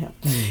smaller than him,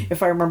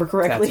 if I remember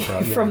correctly,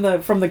 from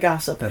the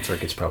gossip. That's where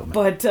it gets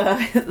problematic.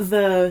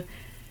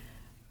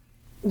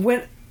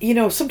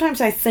 But sometimes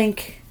I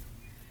think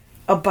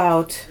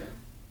about,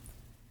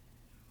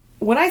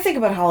 when I think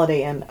about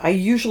Holiday Inn, I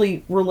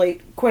usually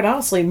relate, quite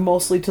honestly,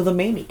 mostly to the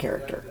Mamie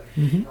character.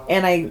 Mm-hmm.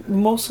 And I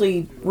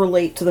mostly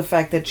relate to the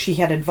fact that she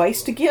had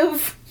advice to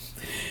give.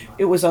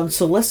 It was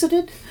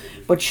unsolicited,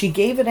 but she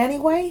gave it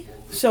anyway.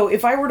 So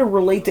if I were to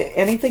relate to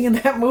anything in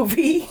that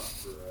movie,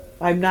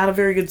 I'm not a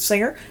very good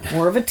singer,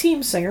 more of a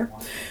team singer.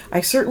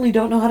 I certainly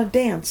don't know how to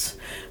dance.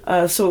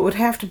 So it would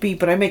have to be,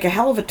 but I make a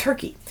hell of a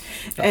turkey.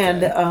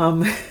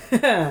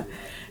 Okay.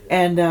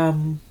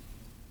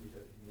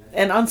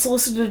 And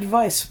unsolicited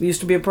advice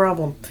used to be a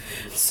problem.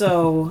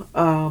 So,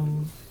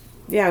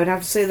 I would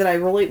have to say that I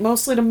relate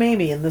mostly to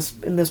Mamie in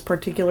this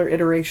particular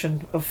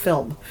iteration of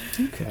film.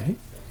 Okay.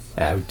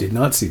 I did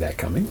not see that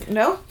coming.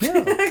 No?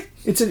 No.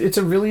 It's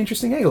a really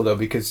interesting angle, though,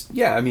 because,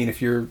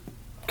 if you're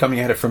coming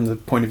at it from the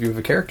point of view of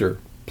a character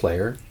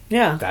player,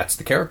 that's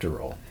the character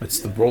role. It's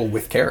the role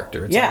with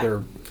character. It's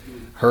either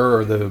her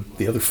or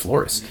the other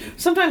florist.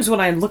 Sometimes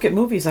when I look at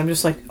movies, I'm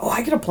just like, oh,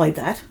 I could have played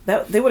that.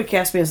 They would have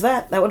cast me as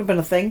that. That would have been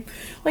a thing.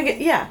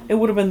 It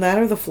would have been that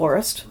or the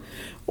florist.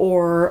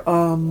 Or,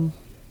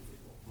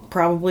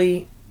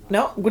 probably...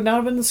 No, would not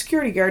have been the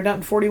security guard, not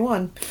in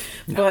 41.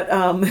 No. But,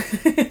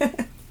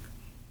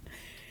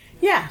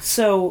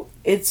 so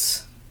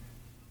it's...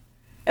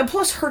 And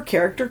plus her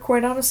character,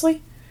 quite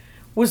honestly,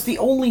 was the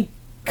only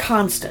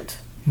constant.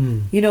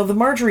 The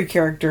Marjorie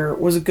character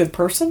was a good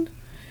person.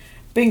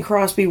 Bing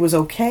Crosby was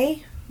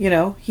okay.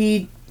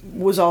 He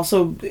was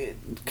also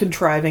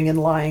contriving and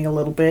lying a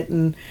little bit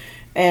and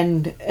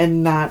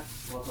not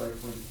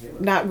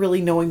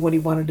really knowing what he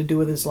wanted to do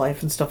with his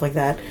life and stuff like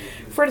that.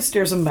 Fred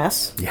Astaire's a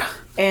mess. Yeah.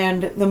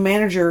 And the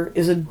manager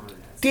is a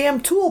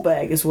damn tool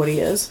bag is what he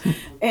is.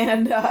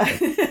 And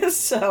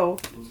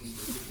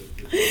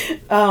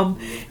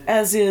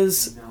as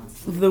is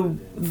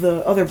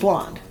the other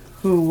blonde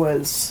who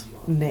was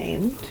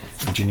named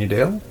Virginia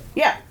Dale?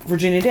 Yeah,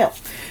 Virginia Dale.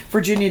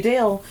 Virginia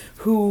Dale,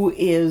 who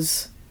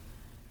is,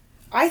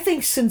 I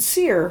think,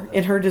 sincere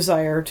in her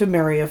desire to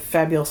marry a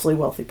fabulously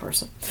wealthy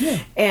person. Yeah.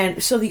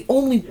 And so the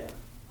only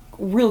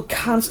real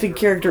constant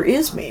character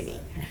is Mamie.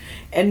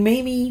 And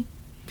Mamie,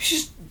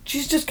 she's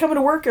just coming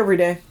to work every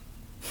day.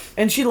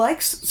 And she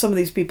likes some of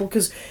these people,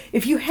 because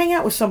if you hang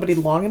out with somebody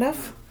long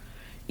enough,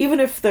 even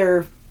if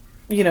they're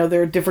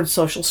a different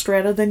social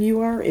strata than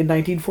you are in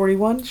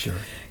 1941, sure,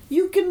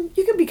 you can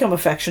become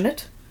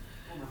affectionate.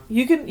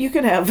 You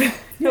can have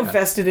a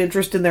vested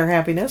interest in their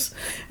happiness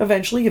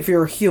eventually if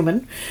you're a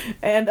human.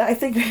 And I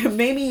think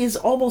Mamie is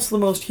almost the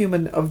most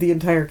human of the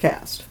entire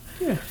cast.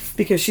 Yeah.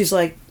 Because she's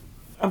like,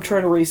 I'm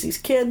trying to raise these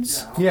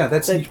kids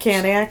that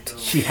can't act.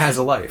 She has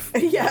a life.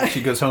 Yeah.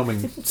 She goes home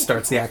and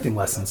starts the acting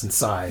lessons and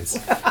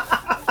sighs.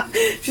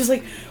 She's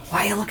like,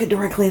 why are you looking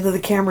directly into the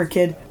camera,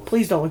 kid?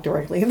 Please don't look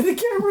directly into the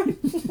camera.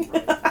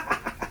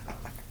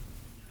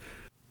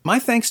 My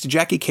thanks to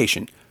Jackie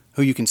Kashian,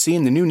 who you can see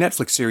in the new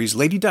Netflix series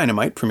Lady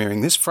Dynamite,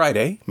 premiering this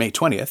Friday, May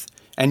 20th,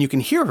 and you can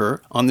hear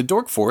her on The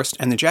Dork Forest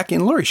and The Jackie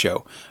and Laurie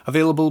Show,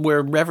 available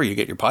wherever you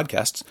get your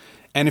podcasts.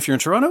 And if you're in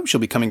Toronto, she'll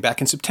be coming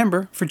back in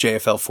September for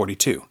JFL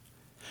 42.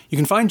 You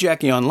can find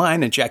Jackie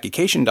online at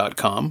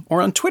JackieKashian.com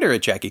or on Twitter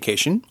at Jackie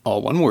Kashian,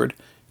 all one word,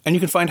 and you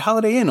can find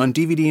Holiday Inn on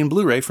DVD and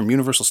Blu-ray from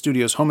Universal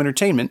Studios Home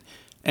Entertainment,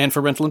 and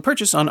for rental and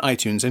purchase on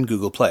iTunes and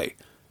Google Play.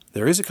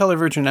 There is a color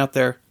version out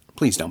there.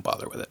 Please don't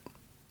bother with it.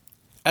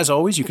 As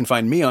always, you can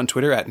find me on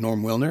Twitter at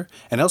Norm Wilner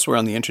and elsewhere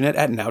on the internet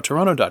at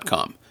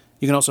NowToronto.com.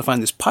 You can also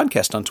find this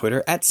podcast on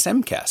Twitter at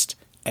Semcast,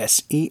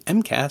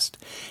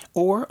 S-E-M-Cast,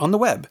 or on the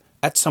web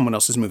at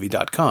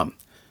SomeoneElse'sMovie.com.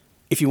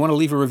 If you want to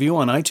leave a review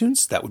on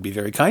iTunes, that would be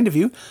very kind of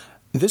you.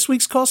 This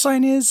week's call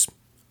sign is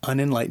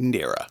Unenlightened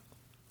Era.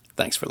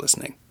 Thanks for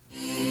listening.